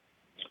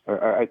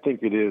 I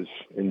think it is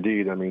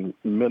indeed. I mean,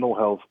 mental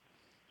health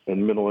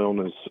and mental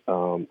illness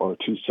are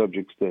two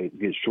subjects that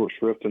get short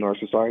shrift in our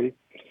society.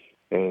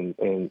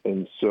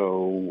 And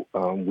so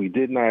we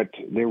did not.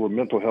 There were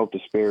mental health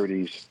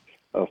disparities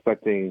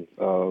affecting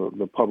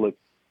the public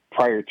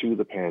prior to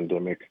the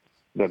pandemic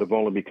that have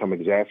only become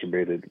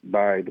exacerbated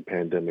by the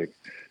pandemic.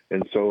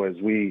 And so as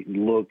we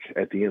look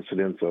at the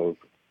incidence of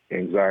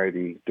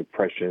anxiety,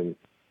 depression,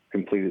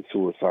 completed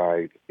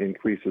suicide,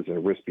 increases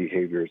in risk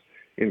behaviors,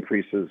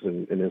 increases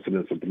in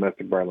incidence of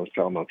domestic violence,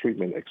 child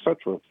maltreatment, et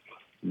cetera,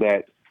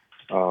 that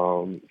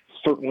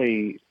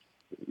certainly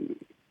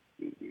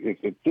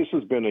this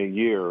has been a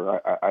year.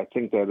 I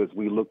think that as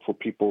we look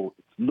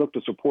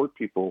to support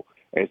people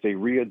as they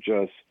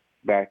readjust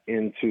back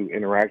into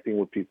interacting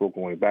with people,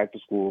 going back to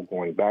school,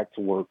 going back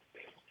to work,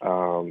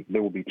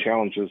 there will be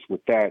challenges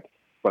with that.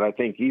 But I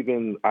think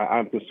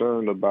I'm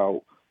concerned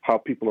about how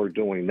people are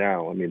doing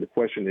now. I mean, the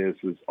question is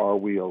are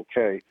we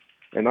okay?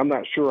 And I'm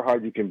not sure how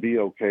you can be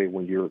okay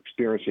when you're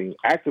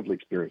actively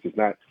experiencing,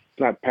 it's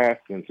not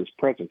past tense, it's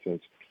present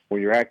tense,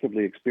 when you're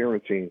actively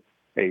experiencing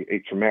a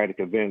traumatic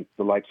event,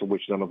 the likes of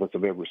which none of us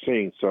have ever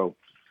seen. So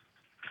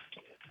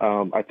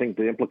I think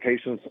the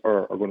implications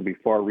are going to be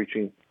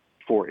far-reaching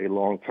for a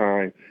long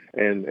time.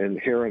 And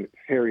Harry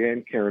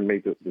and Karen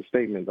made the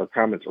statement or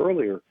comments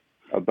earlier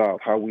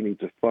about how we need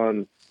to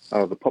fund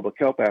the public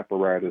health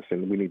apparatus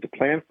and we need to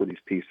plan for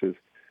these pieces.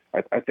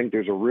 I think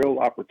there's a real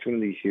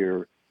opportunity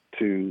here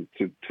to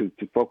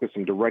focus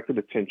some directed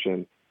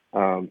attention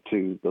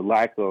to the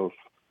lack of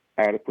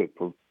adequate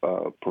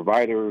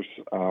providers,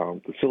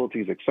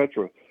 facilities, et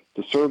cetera,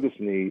 to serve this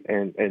need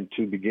and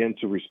to begin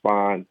to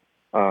respond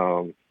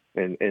and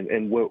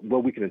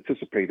what we can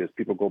anticipate as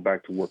people go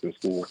back to work and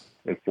school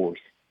in force.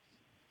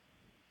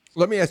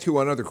 Let me ask you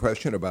one other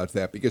question about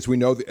that, because we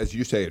know that, as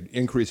you say, an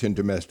increase in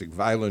domestic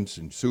violence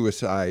and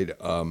suicide,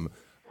 and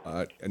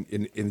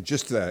in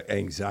just the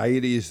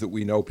anxieties that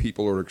we know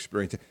people are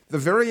experiencing. The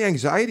very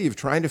anxiety of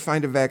trying to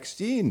find a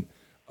vaccine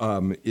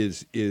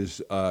is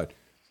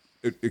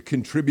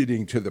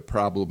contributing to the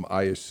problem,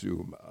 I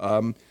assume.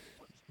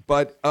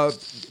 But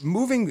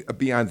moving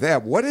beyond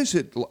that, what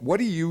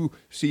do you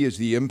see as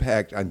the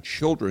impact on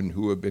children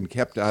who have been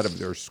kept out of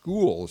their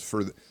schools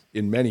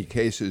in many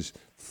cases,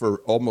 for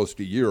almost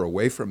a year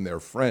away from their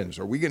friends?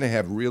 Are we going to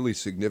have really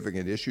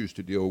significant issues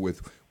to deal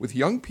with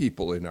young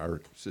people in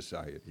our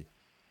society?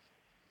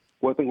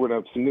 Well, I think we're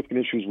going to have significant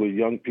issues with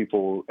young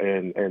people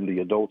and the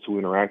adults who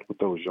interact with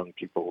those young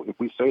people. If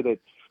we say that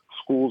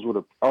schools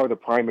are the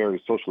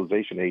primary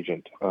socialization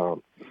agent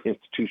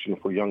institution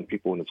for young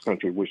people in this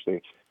country, which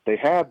they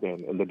have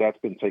been, and that's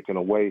been taken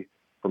away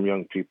from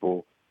young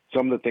people,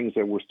 some of the things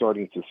that we're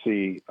starting to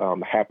see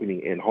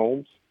happening in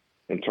homes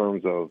in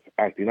terms of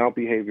acting out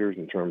behaviors,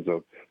 in terms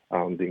of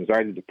the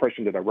anxiety,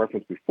 depression that I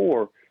referenced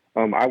before,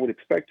 I would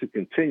expect to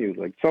continue.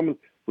 Like the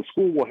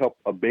school will help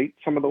abate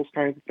some of those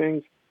kinds of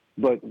things.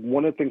 But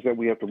one of the things that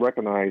we have to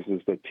recognize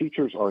is that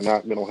teachers are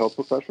not mental health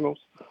professionals,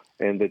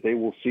 and that they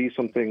will see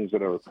some things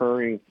that are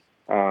occurring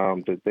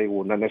that they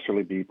will not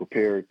necessarily be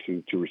prepared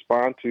to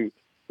respond to.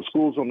 The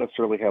schools don't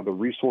necessarily have the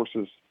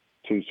resources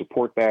to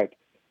support that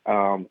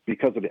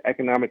because of the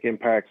economic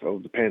impacts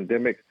of the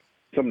pandemic.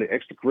 Some of the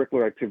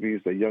extracurricular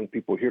activities that young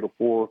people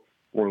heretofore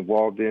were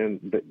involved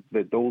in,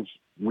 that those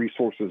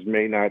resources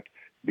may not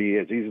be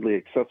as easily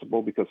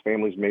accessible because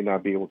families may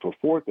not be able to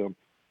afford them.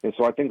 And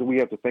so I think that we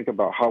have to think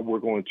about how we're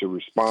going to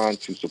respond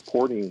to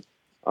supporting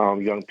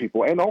young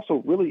people, and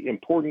also really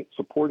important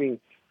supporting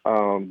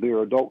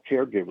their adult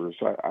caregivers.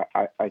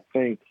 I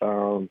think,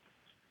 as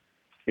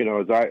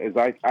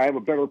I have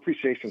a better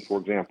appreciation, for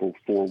example,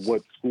 for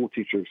what school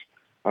teachers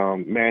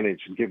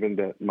manage, given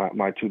that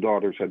my two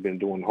daughters have been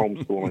doing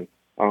homeschooling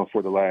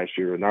for the last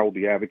year, and I will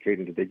be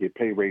advocating that they get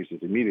pay raises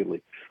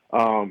immediately.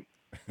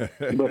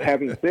 But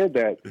having said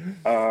that,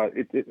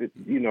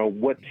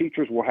 what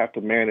teachers will have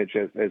to manage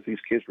as these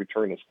kids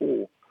return to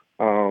school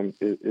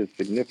is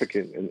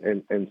significant.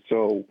 And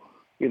so,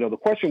 the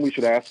question we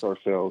should ask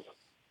ourselves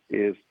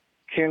is,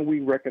 can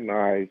we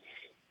recognize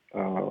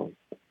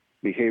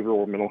behavioral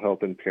or mental health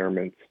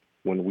impairments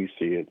when we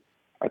see it?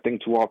 I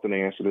think too often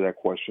the answer to that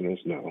question is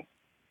no.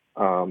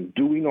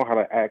 Do we know how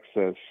to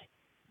access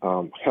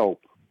help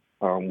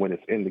when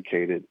it's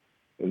indicated?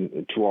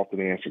 And too often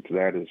the answer to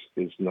that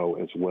is no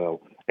as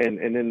well. And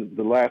then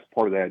the last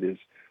part of that is,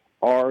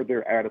 are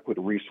there adequate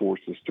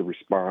resources to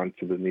respond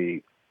to the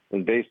need?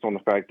 And based on the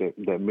fact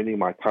that many of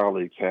my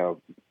colleagues have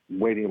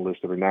waiting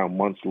lists that are now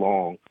months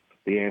long,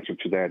 the answer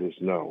to that is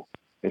no.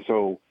 And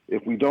so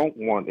if we don't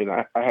want, and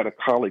I had a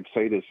colleague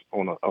say this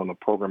on a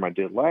program I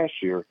did last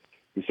year,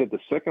 he said the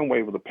second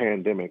wave of the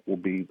pandemic will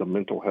be the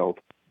mental health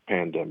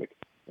pandemic.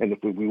 And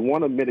if we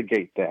want to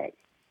mitigate that,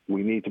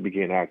 we need to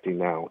begin acting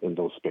now in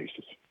those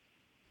spaces.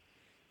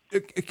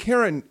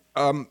 Karen,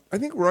 I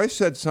think Roy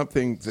said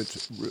something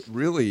that's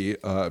really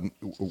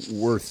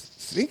worth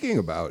thinking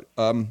about.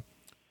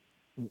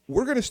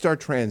 We're going to start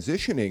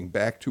transitioning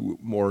back to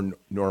more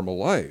normal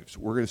lives.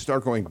 We're going to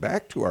start going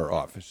back to our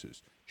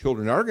offices.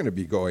 Children are going to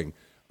be going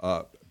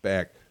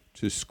back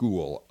to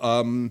school.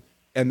 And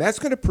that's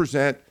going to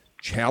present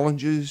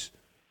challenges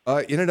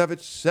in and of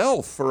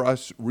itself for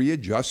us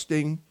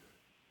readjusting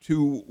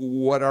to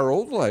what our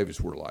old lives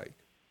were like.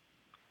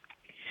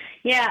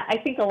 Yeah, I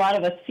think a lot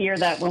of us fear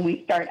that when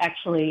we start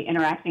actually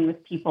interacting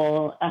with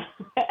people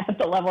at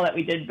the level that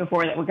we did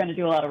before, that we're going to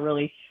do a lot of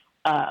really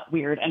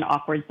weird and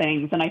awkward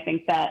things. And I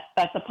think that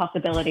that's a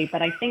possibility.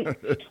 But I think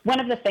one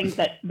of the things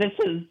that this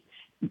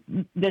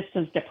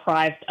has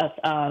deprived us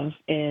of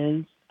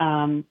is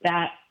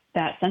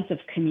that sense of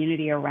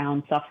community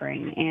around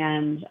suffering,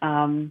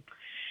 and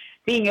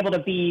being able to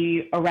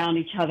be around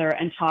each other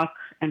and talk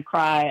and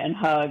cry and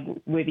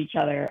hug with each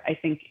other, I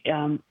think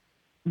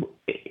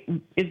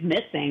is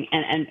missing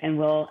and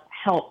will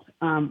help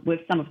with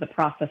some of the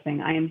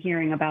processing. I am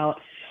hearing about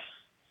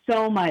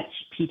so much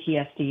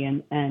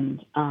PTSD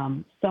and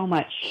so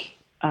much,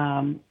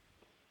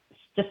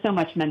 just so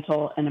much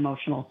mental and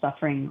emotional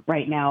suffering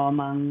right now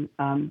among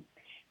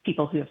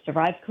people who have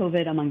survived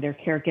COVID, among their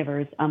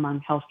caregivers,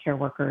 among healthcare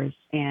workers,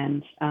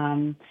 and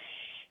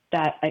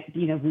that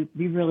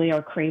we really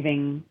are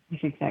craving, I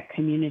think, that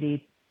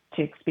community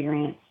to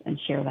experience and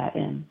share that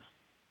in.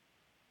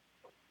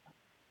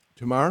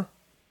 Tamar?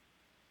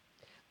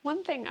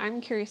 One thing I'm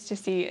curious to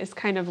see is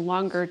kind of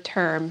longer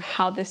term,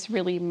 how this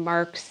really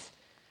marks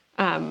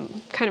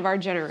kind of our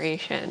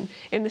generation.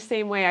 In the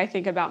same way I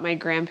think about my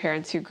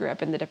grandparents who grew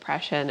up in the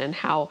Depression and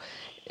how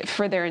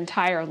for their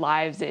entire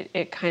lives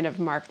it kind of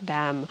marked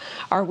them.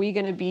 Are we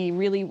going to be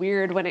really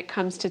weird when it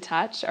comes to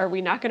touch? Are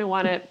we not going to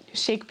want to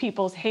shake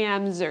people's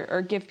hands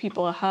or give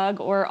people a hug?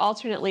 Or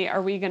alternately,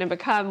 are we going to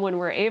become, when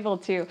we're able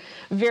to,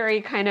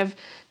 very kind of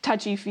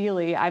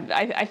touchy-feely?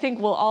 I think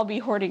we'll all be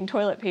hoarding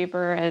toilet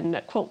paper and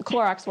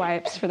Clorox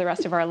wipes for the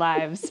rest of our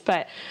lives.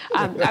 But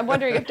I'm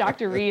wondering if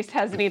Dr. Reese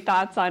has any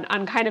thoughts on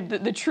kind of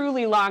the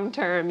truly long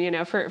term,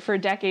 for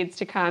decades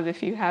to come,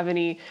 if you have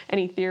any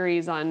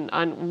theories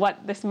on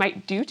what this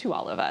might do to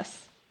all of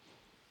us.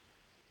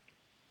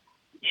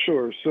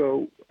 Sure.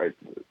 So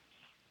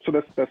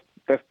that's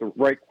the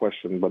right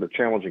question, but a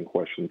challenging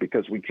question,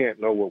 because we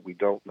can't know what we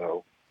don't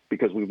know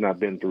because we've not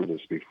been through this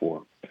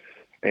before.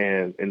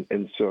 And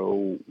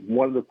so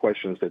one of the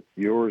questions that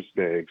yours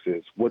begs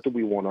is, what do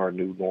we want our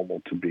new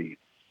normal to be,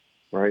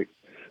 right?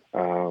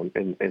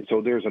 And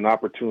so there's an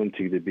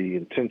opportunity to be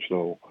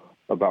intentional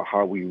about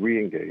how we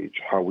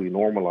re-engage, how we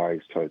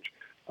normalize touch,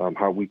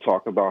 how we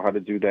talk about how to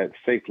do that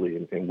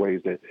safely in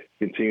ways that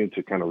continue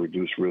to kind of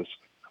reduce risk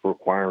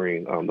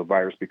requiring the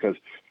virus, because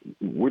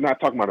we're not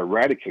talking about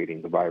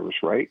eradicating the virus,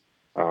 right?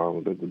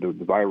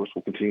 The virus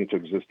will continue to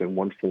exist in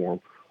one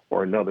form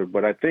or another.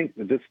 But I think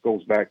that this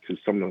goes back to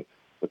some of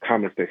the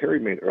comments that Harry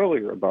made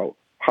earlier about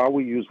how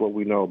we use what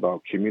we know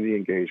about community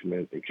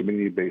engagement and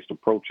community-based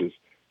approaches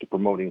to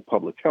promoting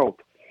public health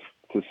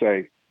to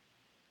say,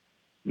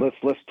 let's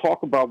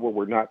talk about what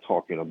we're not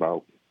talking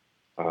about,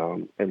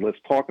 and let's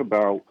talk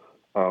about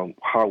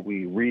how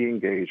we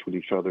re-engage with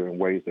each other in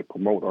ways that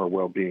promote our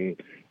well-being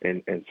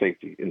and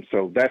safety. And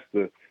so that's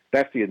the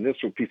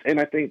initial piece. And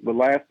I think the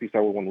last piece I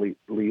would want to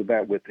leave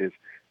that with is,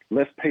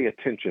 let's pay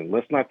attention.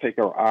 Let's not take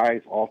our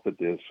eyes off of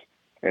this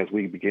as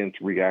we begin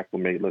to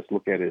reacclimate. Let's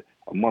look at it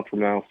a month from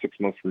now, 6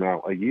 months from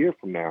now, a year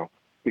from now,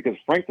 because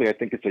frankly, I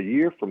think it's a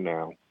year from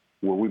now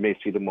where we may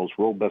see the most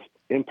robust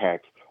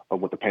impacts of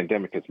what the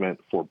pandemic has meant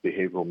for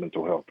behavioral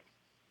mental health.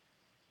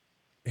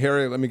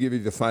 Harry, let me give you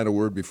the final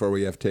word before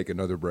we have to take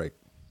another break.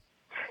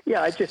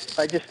 Yeah, I just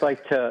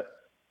like to,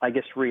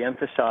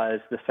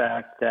 reemphasize the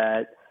fact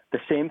that the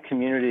same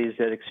communities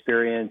that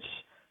experience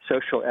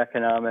social,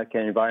 economic,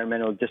 and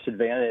environmental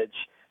disadvantage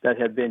that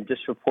have been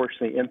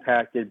disproportionately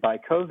impacted by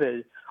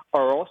COVID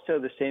are also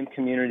the same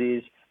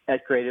communities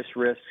at greatest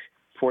risk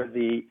for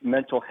the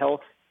mental health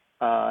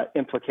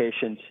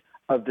implications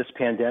of this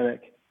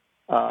pandemic.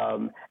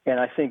 And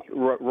I think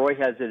Roy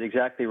has it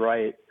exactly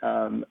right.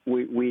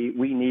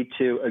 We need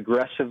to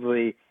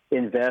aggressively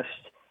invest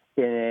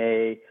in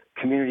a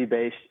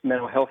community-based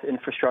mental health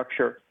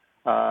infrastructure.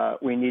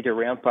 We need to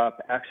ramp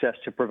up access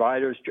to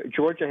providers.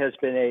 Georgia has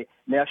been a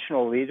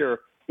national leader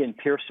in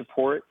peer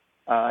support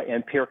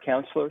and peer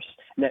counselors.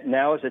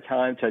 Now is the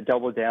time to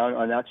double down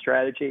on that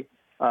strategy.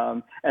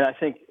 And I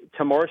think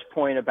Tamar's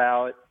point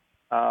about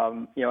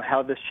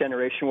how this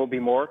generation will be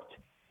marked,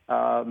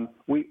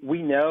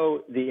 we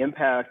know the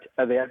impact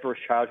of adverse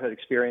childhood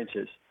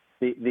experiences,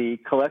 the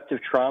collective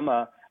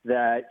trauma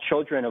that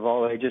children of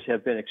all ages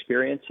have been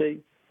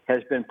experiencing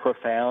has been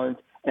profound,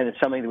 and it's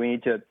something that we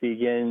need to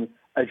begin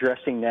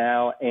addressing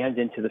now and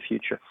into the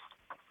future.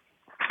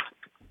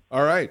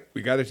 All right,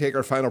 we got to take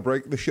our final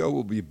break of the show.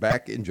 We'll be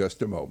back in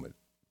just a moment.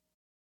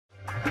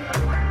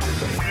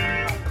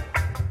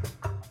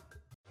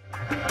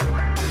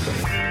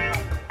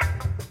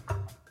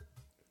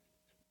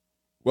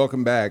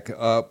 Welcome back.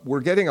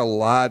 We're getting a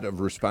lot of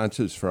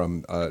responses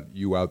from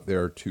you out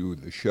there to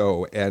the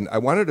show. And I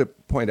wanted to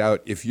point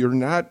out, if you're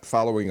not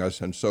following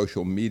us on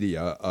social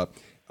media,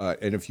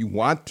 and if you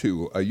want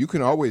to, you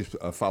can always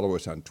follow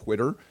us on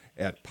Twitter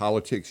at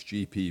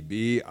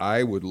PoliticsGPB.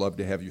 I would love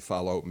to have you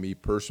follow me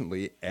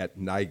personally at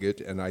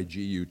Nigut,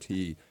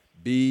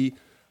 N-I-G-U-T-B.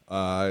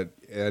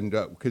 And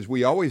because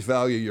we always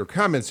value your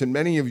comments, and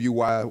many of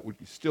you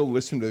still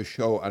listen to the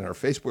show on our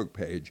Facebook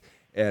page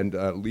and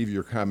leave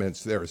your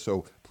comments there.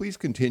 So please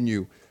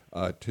continue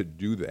to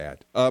do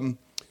that.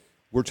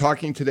 We're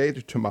talking today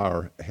to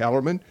Tamar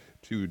Hallerman,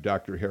 to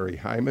Dr. Harry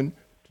Hyman,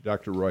 to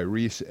Dr. Roy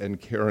Rees, and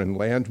Karen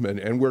Landman,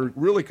 and we're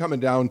really coming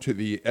down to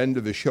the end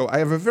of the show. I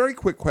have a very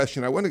quick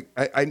question.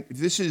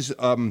 This is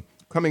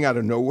coming out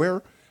of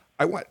nowhere.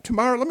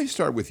 Tamar, let me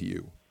start with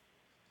you.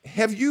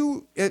 Have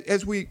you,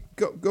 as we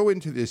go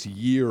into this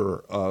year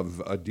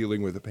of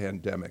dealing with the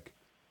pandemic,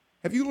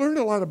 have you learned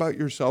a lot about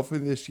yourself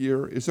in this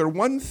year? Is there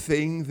one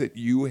thing that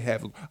you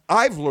have?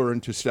 I've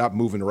learned to stop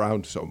moving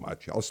around so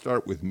much. I'll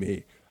start with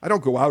me. I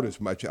don't go out as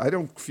much. I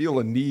don't feel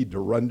a need to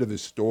run to the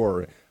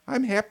store.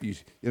 I'm happy,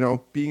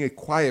 being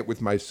quiet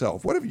with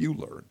myself. What have you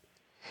learned?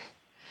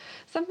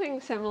 Something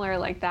similar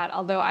like that,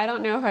 although I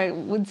don't know if I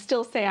would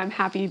still say I'm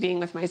happy being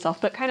with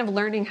myself, but kind of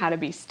learning how to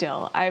be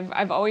still.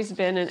 I've always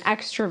been an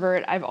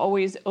extrovert. I've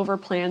always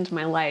overplanned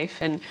my life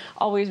and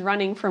always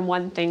running from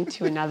one thing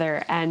to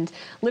another. And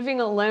living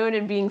alone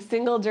and being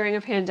single during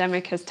a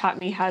pandemic has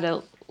taught me how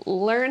to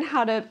learn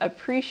how to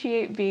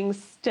appreciate being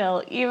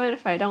still, even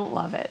if I don't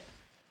love it.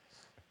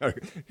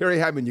 Harry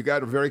Hyman, you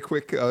got a very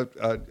quick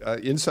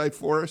insight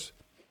for us?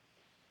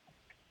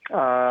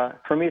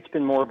 For me, it's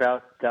been more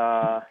about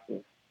the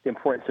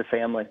importance of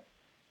family.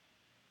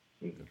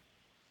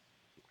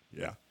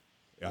 Yeah,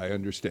 I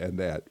understand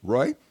that.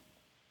 Roy?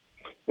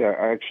 Yeah,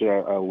 actually,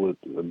 I would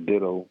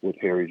ditto what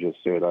Harry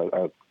just said.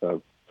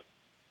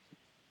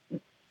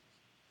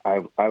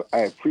 I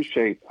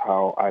appreciate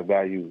how I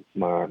value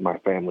my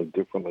family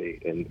differently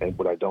and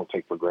what I don't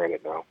take for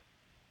granted now.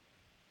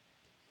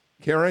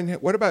 Karen,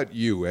 what about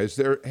you?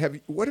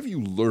 What have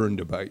you learned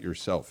about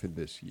yourself in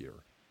this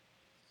year?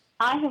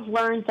 I have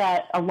learned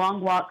that a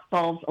long walk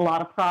solves a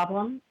lot of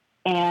problems,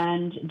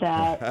 and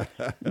that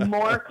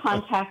more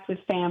contact with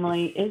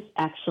family is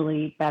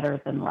actually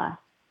better than less.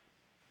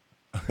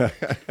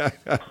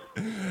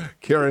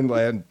 Karen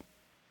Landman,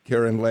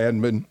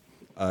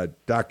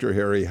 Dr.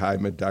 Harry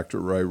Hyman, Dr.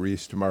 Roy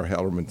Rees, Tamar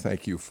Hallerman,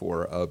 thank you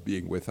for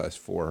being with us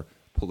for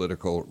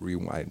Political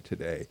Rewind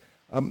today.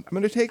 I'm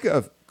going to take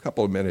a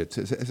couple of minutes.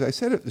 As I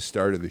said at the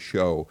start of the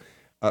show,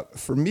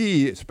 for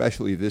me,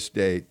 especially this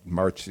date,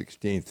 March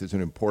 16th, is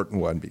an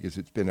important one because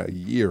it's been a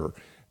year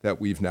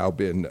that we've now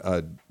been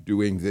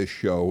doing this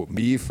show,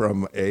 me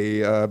from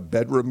a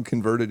bedroom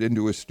converted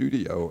into a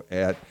studio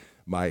at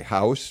my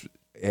house,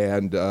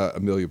 and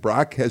Amelia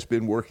Brock has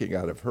been working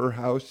out of her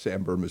house.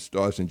 Sam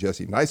Burmistad and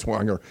Jesse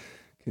Neiswanger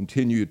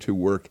continue to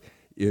work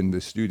in the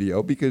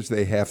studio because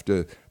they have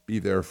to be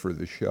there for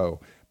the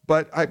show.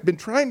 But I've been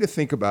trying to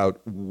think about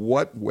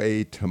what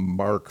way to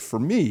mark, for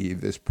me,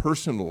 this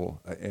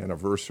personal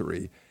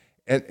anniversary.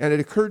 And it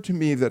occurred to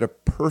me that a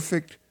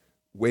perfect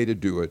way to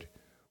do it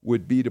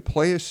would be to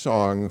play a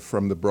song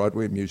from the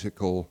Broadway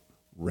musical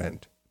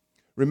Rent.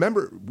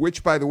 Remember,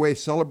 which, by the way,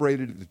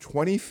 celebrated the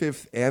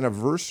 25th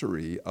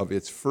anniversary of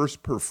its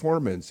first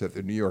performance at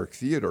the New York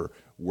Theater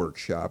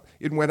Workshop.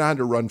 It went on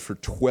to run for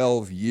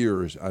 12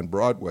 years on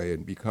Broadway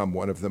and become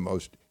one of the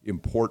most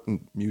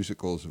important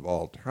musicals of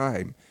all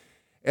time.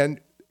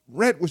 And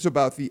Rent was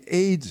about the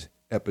AIDS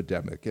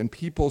epidemic and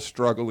people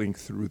struggling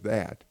through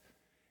that.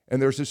 And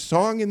there's a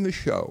song in the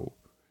show,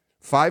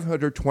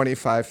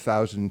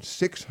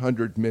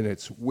 525,600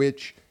 minutes,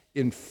 which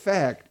in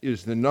fact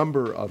is the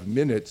number of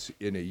minutes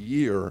in a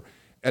year.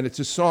 And it's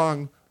a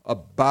song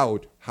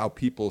about how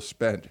people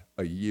spent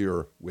a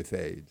year with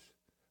AIDS.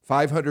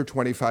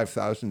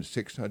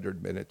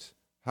 525,600 minutes.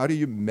 How do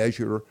you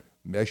measure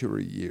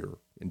a year?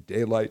 In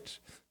daylights,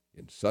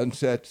 in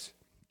sunsets,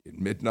 in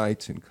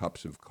midnights, in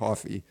cups of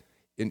coffee,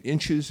 in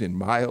inches, in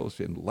miles,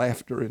 in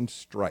laughter and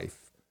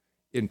strife,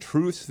 in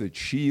truths that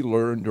she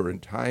learned or in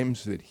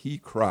times that he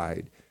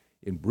cried,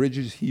 in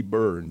bridges he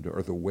burned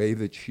or the way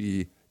that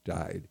she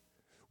died.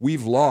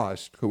 We've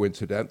lost,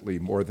 coincidentally,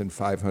 more than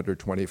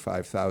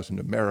 525,000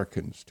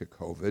 Americans to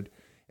COVID,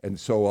 and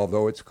so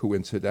although it's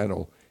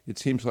coincidental, it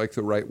seems like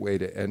the right way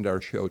to end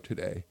our show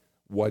today,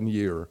 1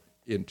 year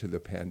into the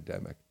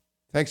pandemic.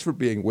 Thanks for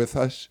being with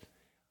us.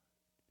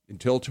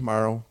 Until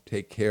tomorrow,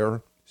 take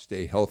care,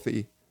 stay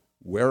healthy,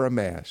 wear a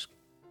mask.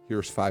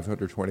 Here's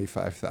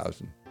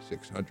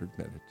 525,600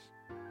 minutes.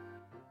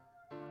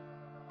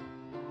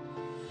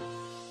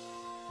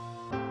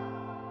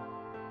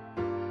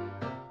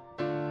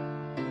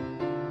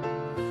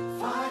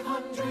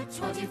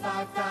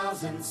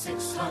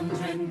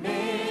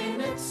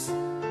 minutes,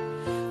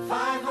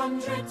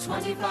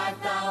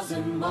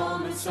 525,000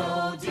 moments,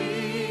 oh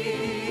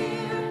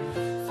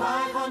dear,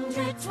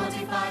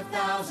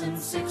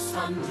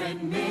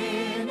 525,600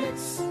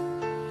 minutes.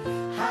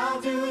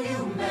 How do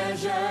you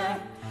measure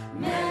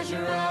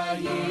a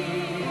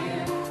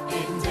year?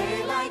 In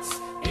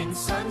daylights, in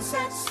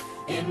sunsets,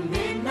 in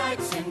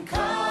midnights, in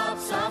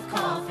cups of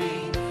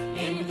coffee,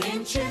 in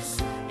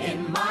inches,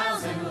 in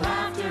miles, in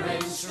laughter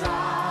and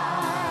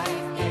strife,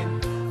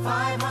 in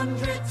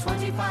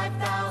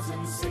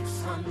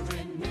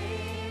 525,600